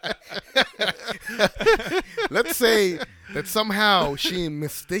 Let's say that somehow she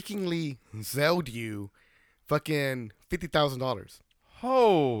mistakenly Zelled you fucking $50,000.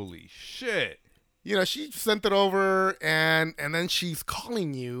 Holy shit. You know, she sent it over and then she's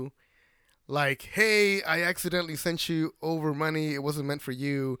calling you like, hey, I accidentally sent you over money. It wasn't meant for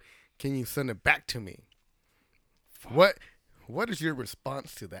you. Can you send it back to me? Fuck. What is your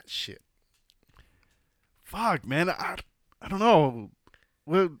response to that shit? Fuck, man. I don't know.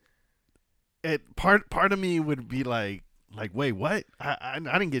 Well, part of me would be like, wait, what? I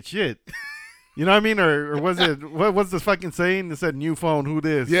didn't get shit. You know what I mean? Or was it, what was the fucking saying that said, new phone, who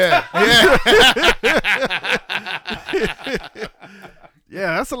this? Yeah.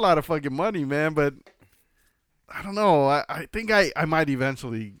 Yeah, that's a lot of fucking money, man. But I don't know. I think I might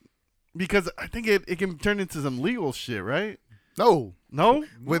eventually, because I think it can turn into some legal shit, right? No.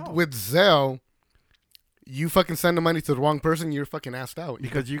 With Zelle, you fucking send the money to the wrong person, you're fucking asked out.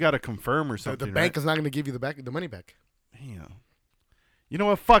 Because you got to confirm or something. The bank is not going to give you the money back. Damn. You know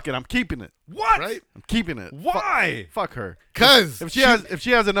what? Fuck it. I'm keeping it. What? Right? I'm keeping it. Why? Fuck her. Cause if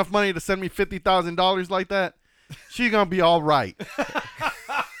she has enough money to send me $50,000 like that, she's gonna be all right.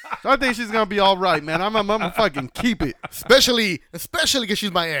 So I think she's gonna be all right, man. I'm gonna fucking keep it. Especially because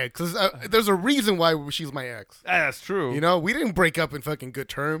she's my ex. Cause there's a reason why she's my ex. That's true. You know, we didn't break up in fucking good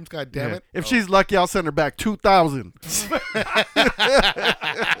terms. God damn it. If she's lucky, I'll send her back $2,000.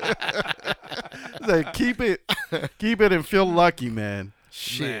 Like, keep it, and feel lucky, man.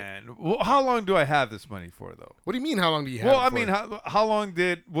 Shit. Man. Well, how long do I have this money for, though? What do you mean? How long do you have? Well, I it for? mean, how long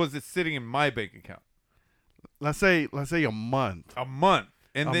was it sitting in my bank account? Let's say a month. A month.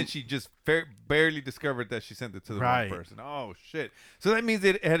 And then she just barely discovered that she sent it to the wrong Right. person. Oh, shit. So that means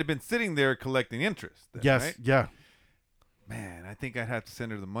it had been sitting there collecting interest. Then, Yes. right? Yeah. Man, I think I'd have to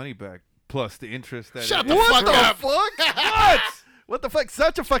send her the money back plus the interest. Shut the fuck up. What? What the fuck?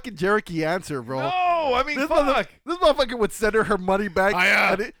 Such a fucking jerky answer, bro. No, I mean, This fuck. this motherfucker would send her money back.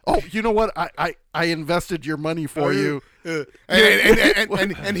 You know what? I invested your money for you.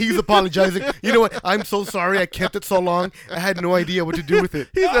 And he's apologizing. You know what? I'm so sorry. I kept it so long. I had no idea what to do with it.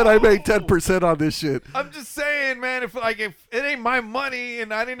 He said I made 10% on this shit. I'm just saying, man, if it ain't my money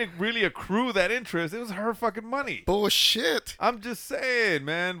and I didn't really accrue that interest, it was her fucking money. Bullshit. I'm just saying,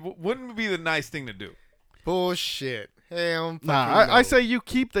 man. Wouldn't it be the nice thing to do? Bullshit. Hell, I say you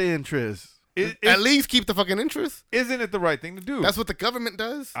keep the interest. At least keep the fucking interest. Isn't it the right thing to do? That's what the government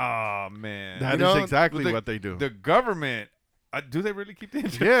does. Oh, man. That is exactly what they do. The government, do they really keep the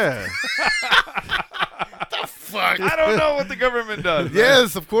interest? Yeah. The fuck? I don't know what the government does.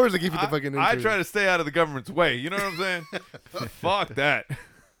 Yes, of course they keep you the fucking interest. I try to stay out of the government's way. You know what I'm saying? Fuck that.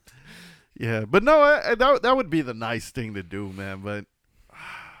 Yeah, but no, that would be the nice thing to do, man. But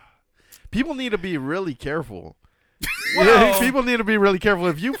people need to be really careful. Well, people need to be really careful.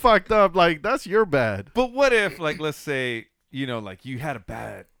 If you fucked up, like, that's your bad. But what if, like, let's say, you know, like, you had a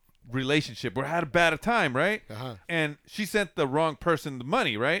bad relationship or had a bad time, right? Uh-huh. And she sent the wrong person the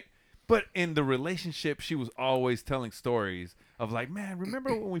money, right? But in the relationship, she was always telling stories of like, man,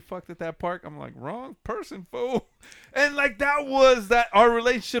 remember when we fucked at that park? I'm like, wrong person, fool. And like that was our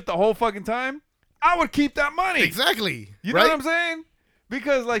relationship the whole fucking time. I would keep that money. Exactly. You know what I'm saying?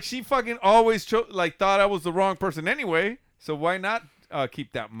 Because like she fucking always thought I was the wrong person anyway. So why not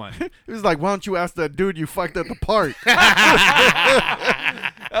keep that money? It was like, why don't you ask that dude you fucked at the park?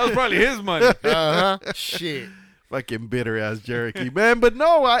 That was probably his money. Shit. Fucking bitter ass Cherokee, man. But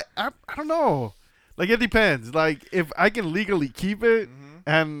no, I don't know. Like it depends. Like if I can legally keep it,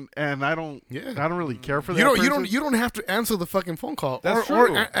 and I don't really care for that. You don't have to answer the fucking phone call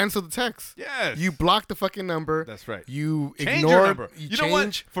or answer the text. Yes. You block the fucking number. That's right. You change ignore your number. You know what?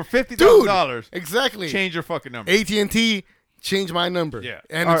 change For $50,000, exactly. Change your fucking number. AT&T, change my number. Yeah.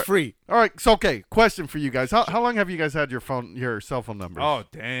 And it's free. All right. So okay, question for you guys. How long have you guys had your cell phone numbers? Oh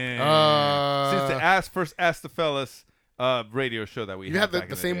damn. Since the first Ask the Fellas radio show that we had. You have back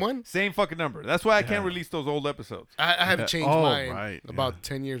the in same day. one? Same fucking number. That's why I can't release those old episodes. I had to change mine about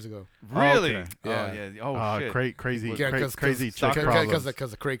 10 years ago. Really? Okay. Yeah. Oh shit. Crazy chick Because problems.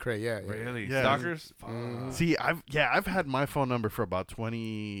 of cray. Yeah. Really? Yeah. Stalkers? See, I've had my phone number for about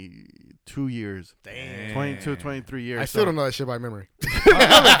 22 years. Damn. 22, 23 years. I still don't know that shit by memory.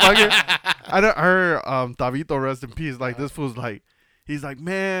 Tabito, rest in peace. Like this fool's like, he's like,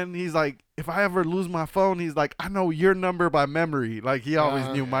 man, he's like, if I ever lose my phone, he's like, I know your number by memory. Like he always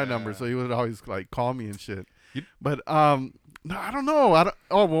knew my number, so he would always like call me and shit. But no, I don't know.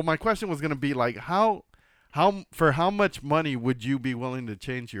 Well, my question was gonna be like, how much money would you be willing to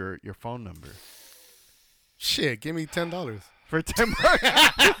change your phone number? Shit, give me $10. For $10,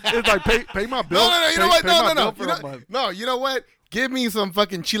 it's like pay my bill. No. You know what? No. You know what? Give me some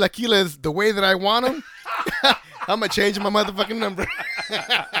fucking chilaquiles the way that I want them. I'm gonna change my motherfucking number.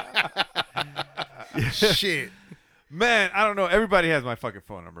 Shit, man. I don't know. Everybody has my fucking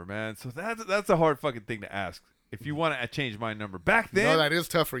phone number, man. So that's a hard fucking thing to ask. If you want to change my number, back then, no, that is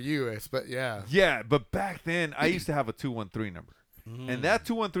tough for you. But yeah. But back then, I used to have a 213 number, and that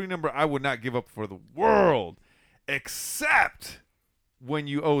 213 number I would not give up for the world, except when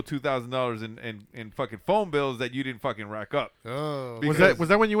you owe $2,000 in fucking phone bills that you didn't fucking rack up. Oh, was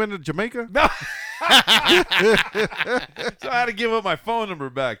that when you went to Jamaica? No. So I had to give up my phone number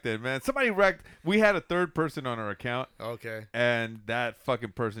back then, man. We had a third person on our account. Okay. And that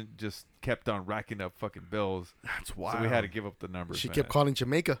fucking person just kept on racking up fucking bills. That's wild. So we had to give up the numbers. She kept calling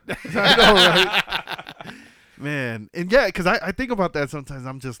Jamaica. I know, right? Man, and yeah, because I think about that sometimes.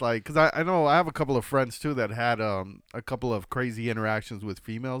 I'm just like, because I know I have a couple of friends too that had a couple of crazy interactions with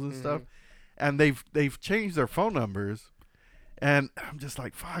females and stuff, and they've changed their phone numbers, and I'm just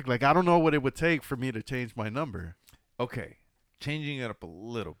like, fuck, like I don't know what it would take for me to change my number. Okay, changing it up a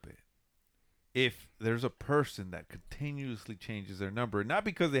little bit. If there's a person that continuously changes their number, not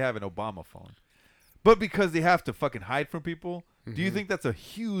because they have an Obama phone, but because they have to fucking hide from people, do you think that's a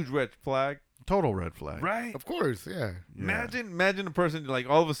huge red flag? Total red flag. Right? Of course, yeah. Imagine a person, like,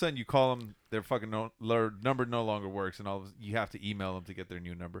 all of a sudden you call them, their fucking number no longer works, and you have to email them to get their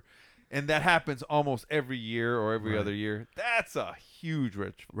new number. And that happens almost every year or every other year. That's a huge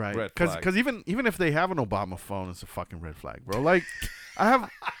red flag. Because even if they have an Obama phone, it's a fucking red flag, bro. Like, I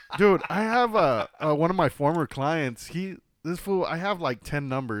have one of my former clients, this fool, I have like 10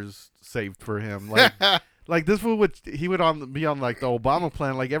 numbers saved for him. Like, like this fool be on like the Obama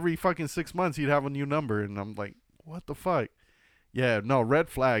plan. Like every fucking 6 months, he'd have a new number, and I'm like, what the fuck? Yeah, no, red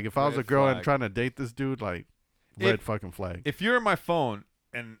flag. If I was a girl and trying to date this dude, like, red fucking flag. If you're in my phone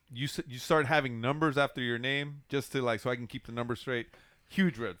and you start having numbers after your name just to so I can keep the number straight.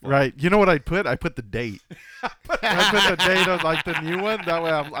 Huge red flag. Right. You know what I put? I put the date. I put the date of like the new one. That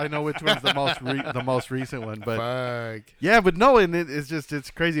way I know which one's the most recent one. But yeah, but no, and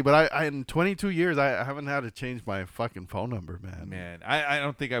it's crazy. But I in 22 years I haven't had to change my fucking phone number, man. Man, I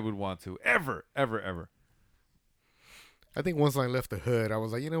don't think I would want to ever. I think once I left the hood, I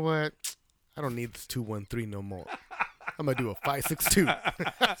was like, you know what? I don't need this 213 no more. I'm gonna do a 562.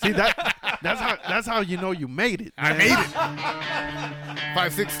 See that's how you know you made it. Man. I made it.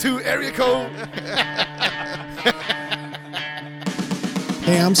 562 area code.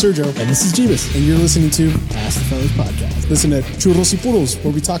 Hey, I'm Sergio. And this is Jebus. And you're listening to Ask the Fellas Podcast. Listen to Churros y Puros,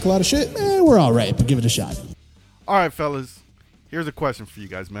 where we talk a lot of shit. We're all right, but give it a shot. All right, fellas. Here's a question for you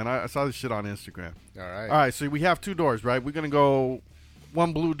guys, man. I saw this shit on Instagram. All right. All right, so we have two doors, right? We're going to go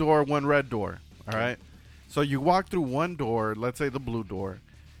one blue door, one red door. All right? So you walk through one door, let's say the blue door,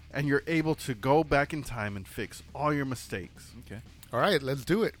 and you're able to go back in time and fix all your mistakes. Okay. All right, let's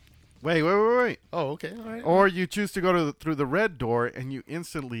do it. Wait. Oh, okay. All right. Or you choose to go through the red door and you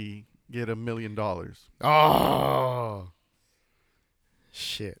instantly get $1 million. Oh.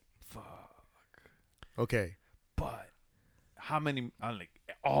 Shit. Fuck. Okay. But how many, like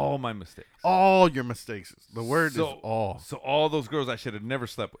all my mistakes. All your mistakes. The word is all. So all those girls I should have never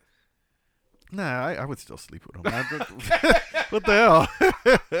slept with. Nah, I would still sleep with them. What the hell?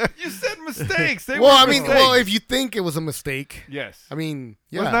 You said mistakes. They well, were I mean, mistakes. well, if you think it was a mistake. Yes. I mean,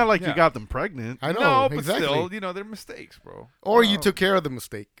 yeah. Well, it's not like you got them pregnant. I know, No, but exactly. still, they're mistakes, bro. Or you took care of the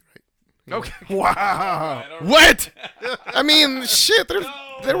mistake, right? Okay. Wow. What? I mean, shit.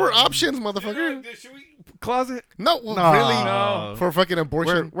 There were options, motherfucker. Should we closet? No, No. really? No. For fucking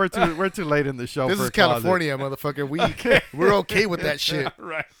abortion. We're too late in the show. This for is a closet. California, motherfucker. We're okay with that shit.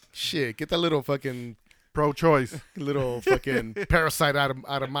 Right. Shit, get that little fucking Pro-choice. little fucking parasite out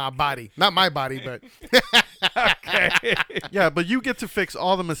of my body. Not my body, but Okay. Yeah, but you get to fix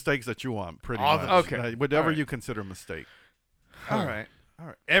all the mistakes that you want, pretty All much. the- Okay. Whatever All right. you consider a mistake. All right.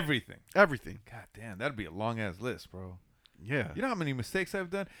 Everything. Everything. God damn, that'd be a long ass list, bro. Yeah. You know how many mistakes I've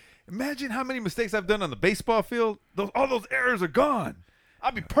done? Imagine how many mistakes I've done on the baseball field. All those errors are gone.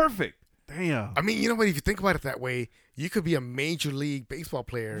 I'll be perfect. Damn. I mean, you know what? If you think about it that way, you could be a major league baseball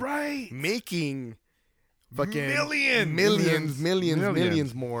player, Right. making fucking Millions.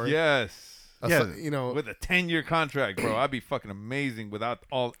 millions more. Yes. Yeah. You know, With a 10-year contract, bro, I'd be fucking amazing without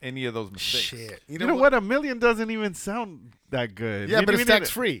any of those mistakes. shit. You know what? $1 million doesn't even sound that good. Yeah, but it's need tax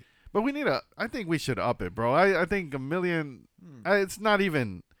free. But we need I think we should up it, bro. I think $1 million. It's not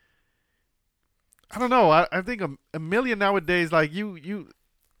even. I don't know. I think $1 million nowadays, like you,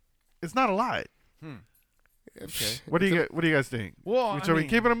 it's not a lot. Okay. What do you guys think? Well, Should we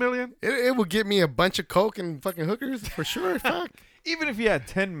keep it $1 million? It would get me a bunch of coke and fucking hookers for sure. Fuck. Even if you had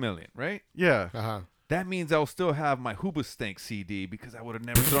 10 million, right? Yeah. Uh-huh. That means I'll still have my Hooba Stank CD because I would have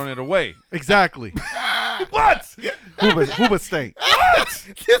never thrown it away. Exactly. What? Hooba stank.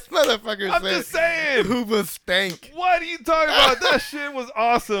 This motherfucker I'm said just saying. Hooba stank. What are you talking about? That shit was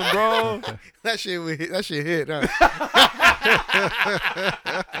awesome, bro. That shit hit, huh?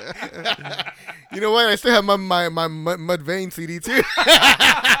 You know what? I still have my Mudvayne CD too.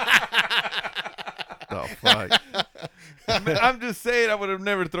 The fuck. I'm just saying I would have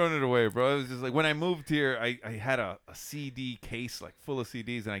never thrown it away, bro. It was just like when I moved here, I had a CD case like full of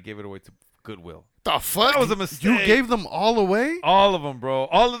CDs and I gave it away to Goodwill. The fuck? That was a mistake. You gave them all away? All of them, bro.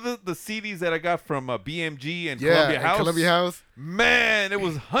 All of the CDs that I got from BMG and Columbia House. Man, it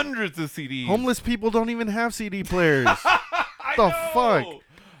was hundreds of CDs. Homeless people don't even have CD players. Fuck?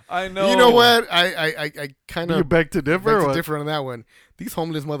 I know. You know what? I kind of You beg to differ? or what? differ on that one. These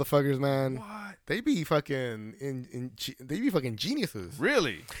homeless motherfuckers, man. What? They be fucking they be fucking geniuses.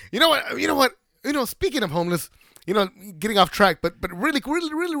 Really? You know what? Speaking of homeless, getting off track, but really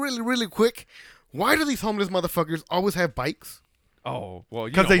quick. Why do these homeless motherfuckers always have bikes? Oh, well,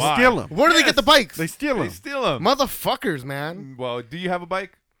 because they steal them. Where do they get the bikes? They steal them. They steal them. Motherfuckers, man. Well, do you have a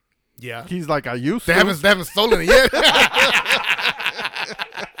bike? Yeah. He's like, I used They to. haven't stolen it yet.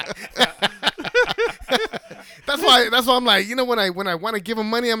 That's why I'm like, when I want to give them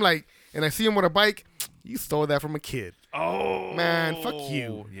money, I'm like, and I see him with a bike, you stole that from a kid. Oh, man, fuck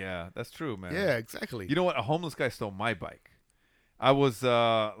you. Yeah, that's true, man. Yeah, exactly. You know what? A homeless guy stole my bike. I was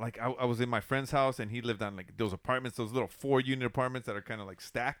I was in my friend's house and he lived on like those apartments, those little 4-unit apartments that are kind of like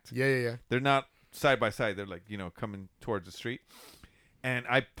stacked. Yeah. They're not side by side. They're like, coming towards the street. And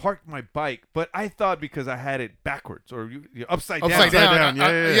I parked my bike, but I thought because I had it backwards or upside down. Upside down.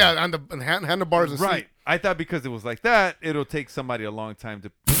 Yeah. On the handlebars and right. seat. I thought because it was like that, it'll take somebody a long time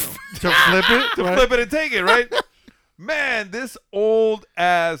to to flip it, flip it and take it, right? Man, this old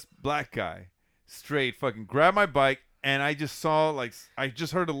ass black guy straight fucking grabbed my bike, and I just saw I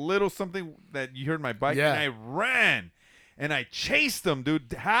just heard a little something that you heard my bike, and I ran, and I chased him,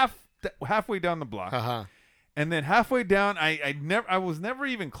 dude, halfway down the block. Uh-huh. And then halfway down, I was never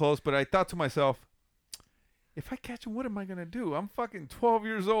even close, but I thought to myself, if I catch him, what am I gonna do? I'm fucking 12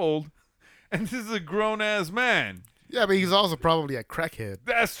 years old, and this is a grown ass man. Yeah, but he's also probably a crackhead.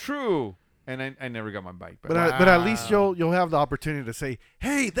 That's true. And I never got my bike back. But at least you'll have the opportunity to say,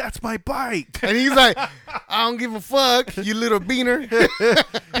 "Hey, that's my bike." And he's like, "I don't give a fuck, you little beaner."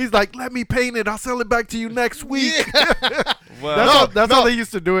 He's like, "Let me paint it. I'll sell it back to you next week." Yeah. Well, that's how they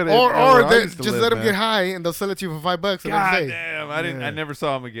used to do it. Or they just let him get high and they'll sell it to you for $5. God damn! I never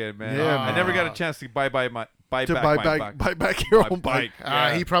saw him again, man. Yeah, I never got a chance to buy back my buy bike. back your own bike.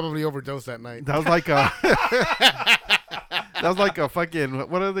 Yeah. He probably overdosed that night. That was like a that was like a fucking,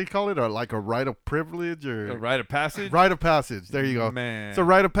 what do they call it? Or like a rite of privilege or A rite of passage. Rite of passage. There you go. Man. It's a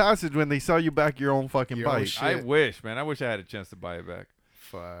rite of passage when they sell you back your own fucking Your own bike. shit. I wish, man. I wish I had a chance to buy it back.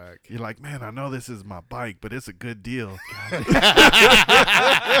 Fuck. You're like, man, I know this is my bike, but it's a good deal.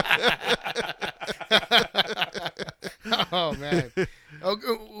 Oh man.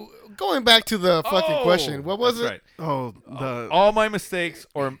 Going back to the fucking question, what was it? Right. Oh, the all my mistakes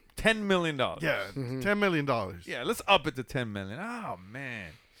or $10 million. Yeah, $10 million. Yeah, let's up it to $10 million. Oh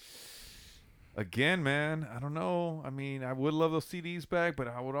man. Again, man, I don't know. I mean, I would love those CDs back, but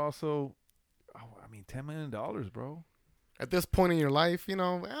I would also, $10 million, bro. At this point in your life,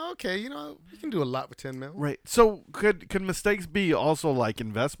 okay, you can do a lot with 10 mil. Right. So could mistakes be also like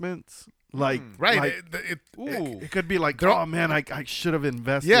investments? Like right. It could be like, oh man, I should have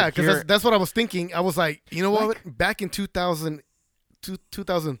invested. Yeah, because that's what I was thinking. I was like, you know what? Back in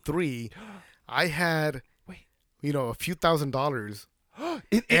 2003, I had a few $1,000s.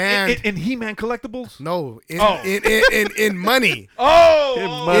 In He-Man collectibles? No, in money.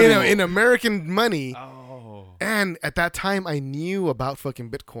 In American money. Oh. And at that time, I knew about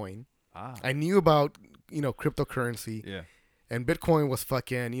fucking Bitcoin. I knew about cryptocurrency. Yeah. And Bitcoin was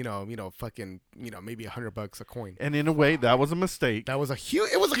fucking maybe $100 a coin. And in a way, that was a mistake. That was a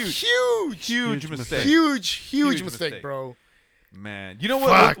huge mistake. Huge mistake, bro. Man, you know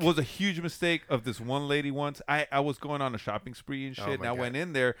what was a huge mistake of this one lady once? I was going on a shopping spree and shit, and I went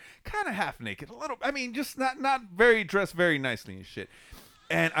in there kind of half naked, a little. I mean, just not very dressed very nicely and shit.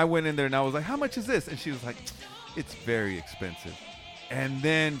 And I went in there and I was like, "How much is this?" And she was like, "It's very expensive." And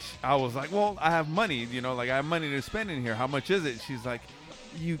then I was like, "Well, I have money, I have money to spend in here. How much is it?" She's like,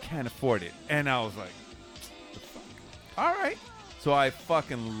 "You can't afford it." And I was like, "The fuck? All right." So I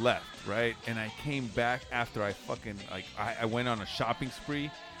fucking left. Right, and I came back after I fucking I went on a shopping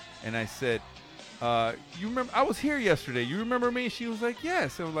spree, and I said, "You remember I was here yesterday? You remember me?" She was like,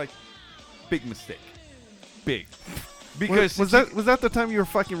 "Yes." And I'm like, "Big mistake, big." Because was that the time you were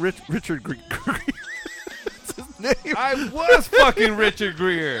fucking Richard Greer? That's his name. I was fucking Richard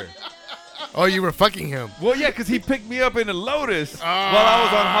Greer. Oh, you were fucking him. Well, yeah, because he picked me up in a Lotus while I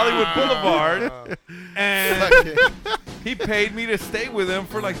was on Hollywood Boulevard, and he paid me to stay with him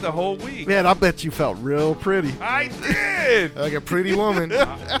for like the whole week. Man, I bet you felt real pretty. I did. Like a pretty woman.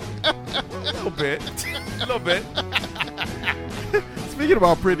 A little bit. Speaking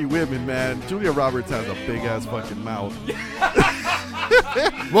about pretty women, man, Julia Roberts has a big ass fucking mouth.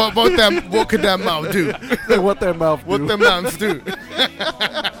 What could that mouth do? What that mouth do? What the mouths do?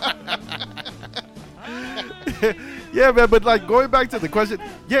 Yeah, man, but like going back to the question,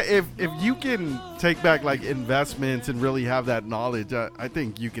 if you can take back like investments and really have that knowledge, I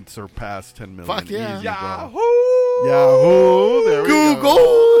think you could surpass 10 million. Fuck yeah. Easy, Yahoo! Yahoo! There we Google!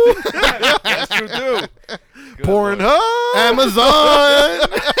 go. Yes, you do. Pornhub! Amazon!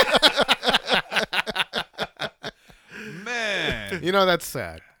 Man. That's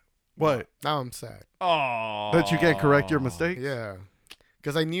sad. What? Now I'm sad. Oh. That you can't correct your mistakes? Yeah.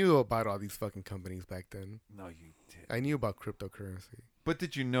 Because I knew about all these fucking companies back then. No, you did. I knew about cryptocurrency. But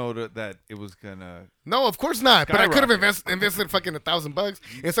did you know that it was gonna? No, of course not. But I could have invested fucking $1,000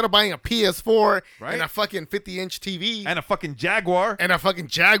 instead of buying a PS4 and a fucking 50-inch TV and a fucking Jaguar. Holy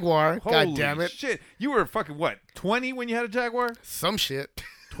God damn it! Shit, you were fucking what? 20 when you had a Jaguar? Some shit.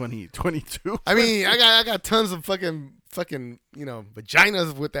 22. I mean, I got tons of fucking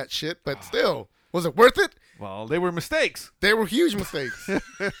vaginas with that shit, but still, was it worth it? Well, they were mistakes. They were huge mistakes.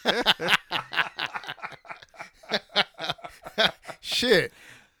 Shit.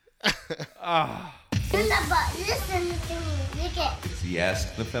 Listen to me. It's the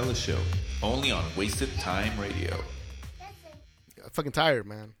Ask the Fella Show, only on Wasted Time Radio. I'm fucking tired,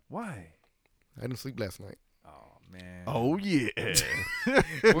 man. Why? I didn't sleep last night. Oh, man. Oh, yeah.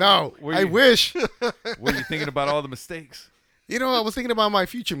 No, I wish. Were you thinking about all the mistakes? I was thinking about my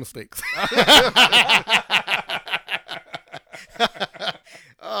future mistakes.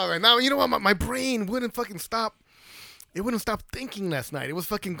 Oh, man. Now, you know what? My brain wouldn't fucking stop. It wouldn't stop thinking last night. It was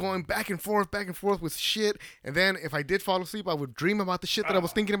fucking going back and forth with shit. And then if I did fall asleep, I would dream about the shit that I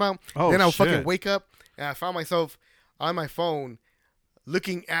was thinking about. Then I would fucking wake up, and I found myself on my phone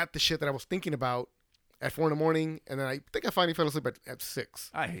looking at the shit that I was thinking about at 4 a.m. And then I think I finally fell asleep at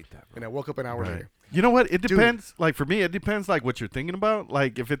 6. I hate that, bro. And I woke up an hour later. You know what? It depends. Like for me, it depends like what you're thinking about.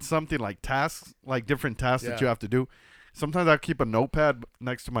 Like if it's something like tasks, like different tasks that you have to do. Sometimes I keep a notepad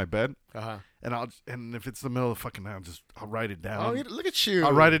next to my bed, and if it's the middle of the fucking night, I'll write it down. Oh, look at you!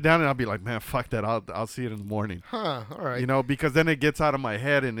 I'll write it down, and I'll be like, man, fuck that. I'll see it in the morning. Huh? All right. Because then it gets out of my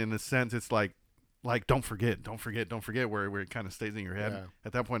head, and in a sense, it's like don't forget, where it kind of stays in your head. Yeah.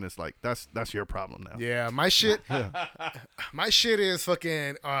 At that point, it's like that's your problem now. Yeah, my shit. My shit is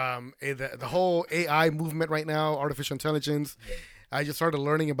fucking the whole AI movement right now, artificial intelligence. I just started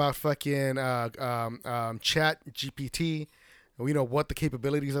learning about fucking Chat GPT, what the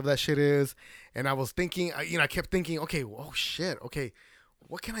capabilities of that shit is. And I was thinking, I kept thinking, okay, oh shit, okay,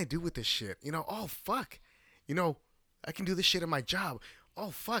 what can I do with this shit? Oh fuck, I can do this shit in my job.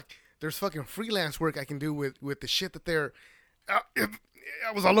 Oh fuck, there's fucking freelance work I can do with the shit that they're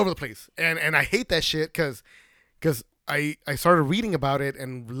I was all over the place, and I hate that shit because I started reading about it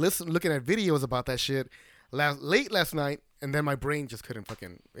and looking at videos about that shit late last night, and then my brain just couldn't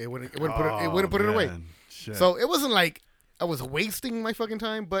fucking it wouldn't put it away. Shit. So it wasn't like I was wasting my fucking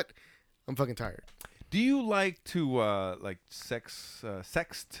time, but I'm fucking tired. Do you like to like sext?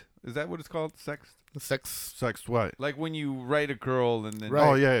 Is that what it's called? Sext what? Like when you write a girl and then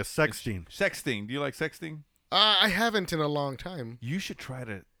Oh yeah, sexting. Sexting. Do you like sexting? I haven't in a long time. You should try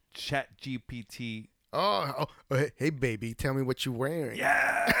to chat GPT. Oh, hey baby, tell me what you're wearing.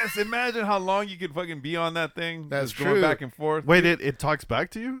 Yes, imagine how long you could fucking be on that thing. That's just going true. back and forth. Wait, it talks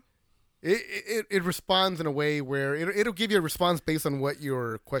back to you? It responds in a way where it'll give you a response based on what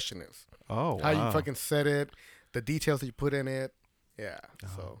your question is. Oh, how wow. you fucking said it, the details that you put in it. Yeah,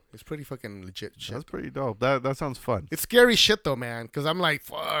 so it's pretty fucking legit shit. That's pretty dope. That sounds fun. It's scary shit though, man. Because I'm like,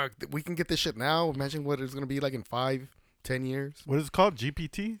 fuck, we can get this shit now. Imagine what it's gonna be like in 5-10 years. What is it called?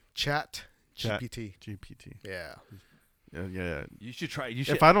 GPT? Chat GPT. GPT. Yeah. Yeah. You should try.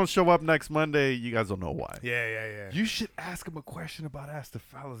 If I don't show up next Monday, you guys will know why. Yeah. You should ask them a question about Ask the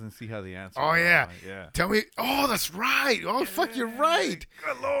Fellas and see how they answer. Oh yeah. Yeah. Tell me. Oh, that's right. Oh fuck, you're right.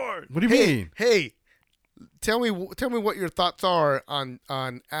 Good Lord. What do you mean? Hey, tell me what your thoughts are on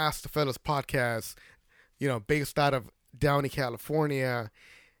Ask the Fellas podcast. You know, based out of Downey, California.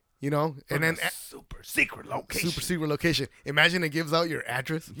 You know, and then super secret location. Imagine it gives out your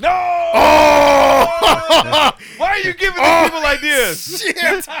address. No! Oh! Why are you giving these people ideas?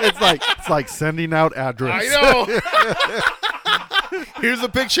 Shit! It's like sending out address. I know. Here's a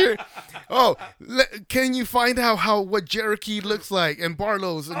picture. Oh, can you find out what Cherokee looks like and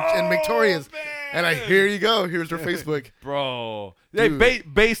Barlow's and Victoria's? And here you go. Here's their Facebook. Bro.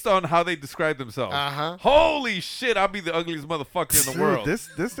 Based on how they describe themselves. Uh-huh. Holy shit, I'll be the ugliest motherfucker in the world.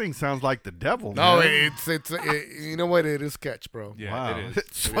 This thing sounds like the devil, No, man. it's you know what? It is sketch, bro. Yeah, Wow. it is.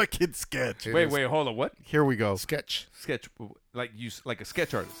 It's fucking sketch. Wait, hold on. What? Here we go. Sketch. Like a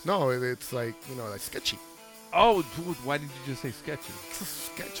sketch artist. No, it's like, like sketchy. Oh, dude, why did you just say sketchy? It's a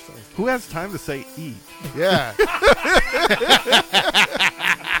sketch thing. Who has time to say E? Yeah.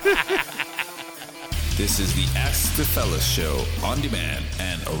 This is the Ask the Fellas show on demand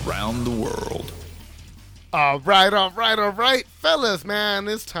and around the world. All right. Fellas, man,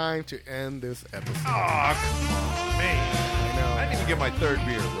 it's time to end this episode. Oh, come on, man. I know. I didn't even get my third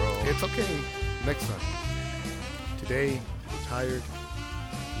beer, bro. It's okay. Next time. Today, we're tired.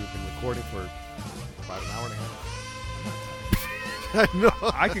 We've been recording for about an hour and a half. I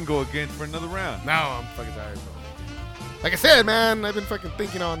know. I can go again for another round. No, I'm fucking tired, bro. Like I said, man, I've been fucking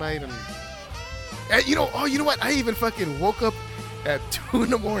thinking all night and you know what? I even fucking woke up at 2 in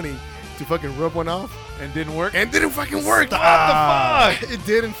the morning to fucking rub one off. And didn't work? And didn't fucking work. What the fuck? It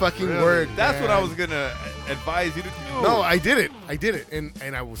didn't fucking work. That's man. what I was going to advise you to do. No, I did it.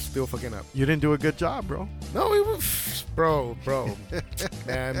 And I was still fucking up. You didn't do a good job, bro. No, it was... Bro.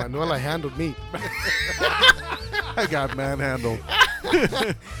 Man, Manuela handled me. I got manhandled.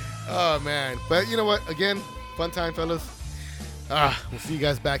 Oh, man. But you know what? Again, fun time, fellas. We'll see you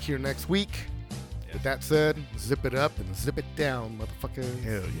guys back here next week. With that said, zip it up and zip it down, motherfucker.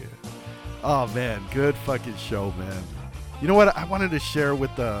 Hell yeah. Oh, man. Good fucking show, man. You know what? I wanted to share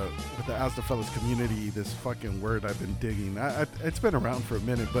with the Ask the Fellas community this fucking word I've been digging. It's been around for a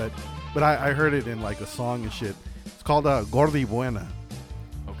minute, but I heard it in like a song and shit. It's called Gordi Buena.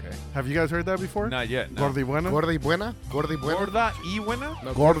 Okay. Have you guys heard that before? Not yet. No. Gordi Buena? Gordi Buena? Gordi Buena? Gorda y buena?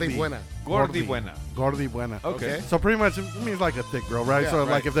 No, Gordi Buena. Gordi buena. Gordi Buena. Okay. So pretty much it means like a thick girl, right? Yeah, so right.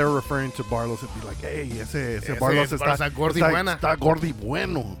 like if they were referring to Barlos, it'd be like, hey, ese Barlos está Gordi Buena. Está Gordi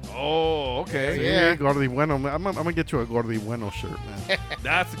Bueno. Oh, okay. Yeah, Gordi Bueno. I'm going to get you a Gordi Bueno shirt, man.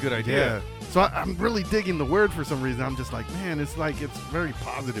 That's a good idea. Yeah. So I'm really digging the word for some reason. I'm just like, man, it's very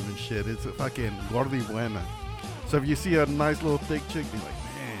positive and shit. It's a fucking Gordi Buena. So if you see a nice little thick chick, be like,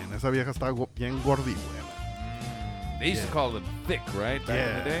 man, esa vieja está bien Gordi Buena. They used to call them thick, right? Back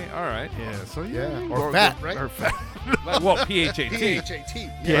in the day? All right. Yeah, so Or fat, right? Or fat. Like what? P-H-A-T. P-H-A-T.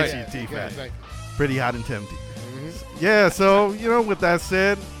 P-H-A-T, Yeah, fat. exactly. Pretty hot and tempting. Yeah, so, with that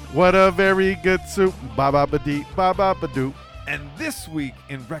said, what a very good soup. Ba-ba-ba-dee, ba-ba-ba-doo. And this week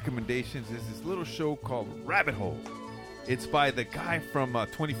in recommendations is this little show called Rabbit Hole. It's by the guy from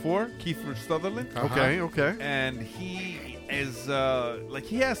 24, Kiefer Sutherland. Okay. And he is,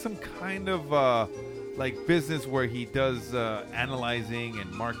 he has some kind of, business where he does analyzing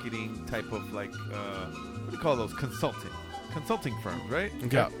and marketing type of, what do you call those? Consulting firms, right?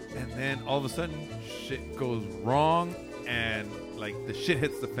 Yeah. And then all of a sudden, shit goes wrong, and, the shit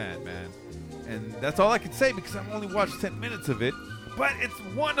hits the fan, man. And that's all I can say because I've only watched 10 minutes of it. But it's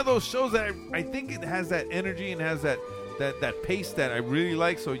one of those shows that I think it has that energy and has that that pace that I really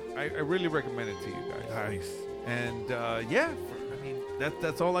like. So I really recommend it to you guys. Nice. And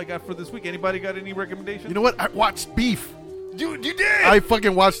that's all I got for this week. Anybody got any recommendations? You know what? I watched Beef. You did? I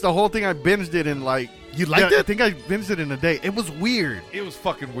fucking watched the whole thing. I binged it in like... You liked it? I think I binged it in a day. It was weird. It was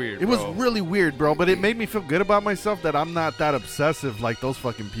fucking weird, It was really weird, bro. But it made me feel good about myself that I'm not that obsessive like those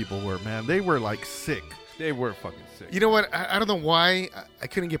fucking people were, man. They were like sick. They were fucking sick. You know what? I don't know why I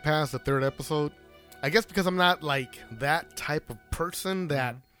couldn't get past the third episode. I guess because I'm not like that type of person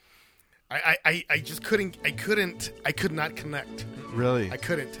that I just couldn't. I could not connect. Really? I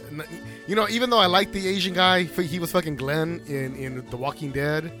couldn't. You know, even though I liked the Asian guy, he was fucking Glenn in The Walking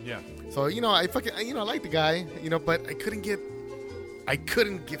Dead. Yeah. So I like the guy. But I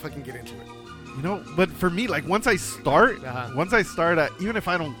couldn't fucking get into it. But for me, like once I start, even if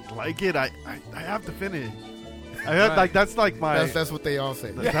I don't like it, I have to finish. Like that's like my. That's what they all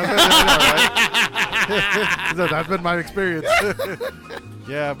say. That's been my experience.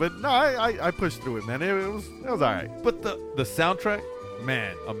 Yeah, but no, I pushed through it, man. It was all right. But the soundtrack,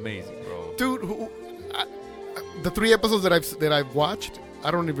 man, amazing, bro. Dude, the 3 episodes that I've watched,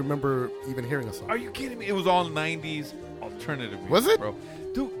 I don't even remember even hearing a song. Are you kidding me? It was all 90s alternative music, was it, bro?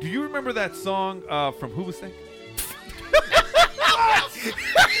 Dude, do you remember that song from Who Was Thanks?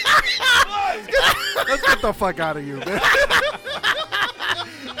 Let's get the fuck out of you, man.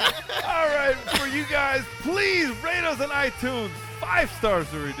 All right, for you guys, please rate us on iTunes. 5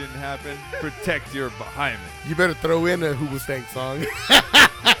 stars or it didn't happen. Protect your behind. You better throw in a Who Was Thanks song.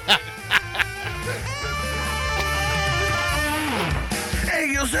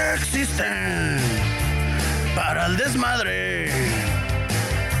 Ellos existen para el desmadre.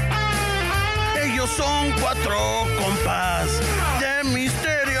 Ellos son 4 compas de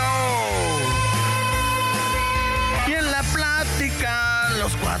misterio. Y en la plática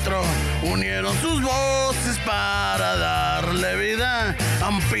los 4 unieron sus voces para darle vida a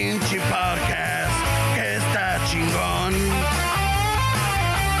un pinche podcast que está chingón.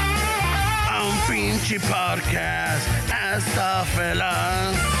 A un pinche podcast está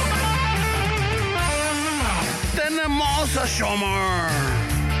feliz. Tenemos a Shomer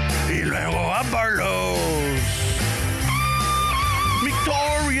y luego a Barlos.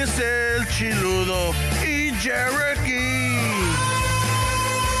 Victorious el Chiludo y Cherokee.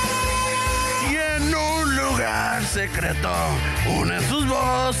 Y en un lugar secreto unen sus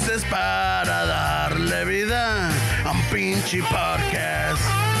voces para darle vida a un pinche podcast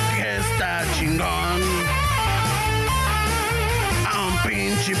que está chingón. A un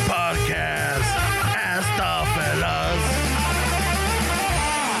pinche podcast está feliz.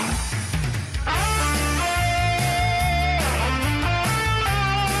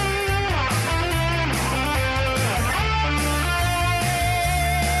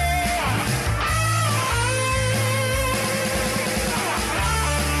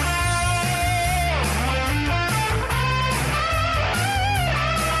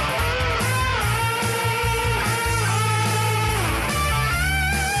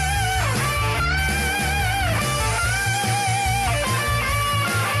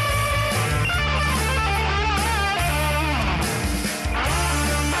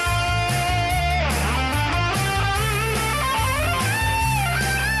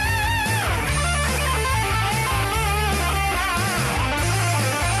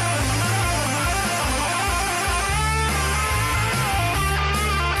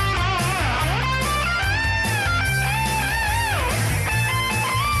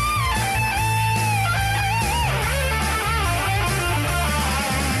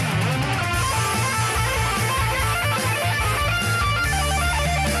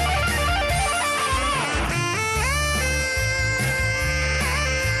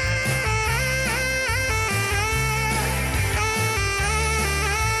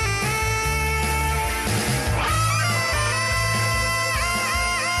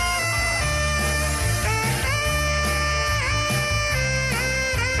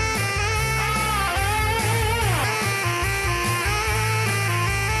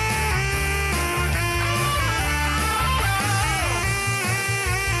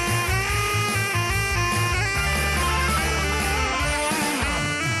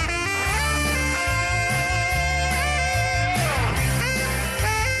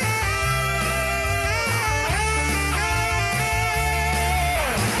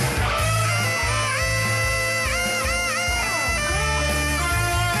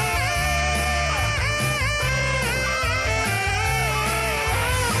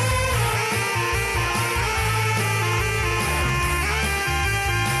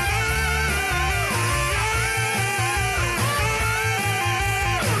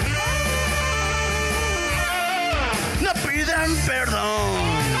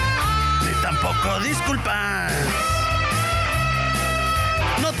 ofrezco disculpas.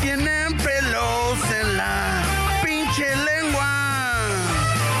 No tienen pelos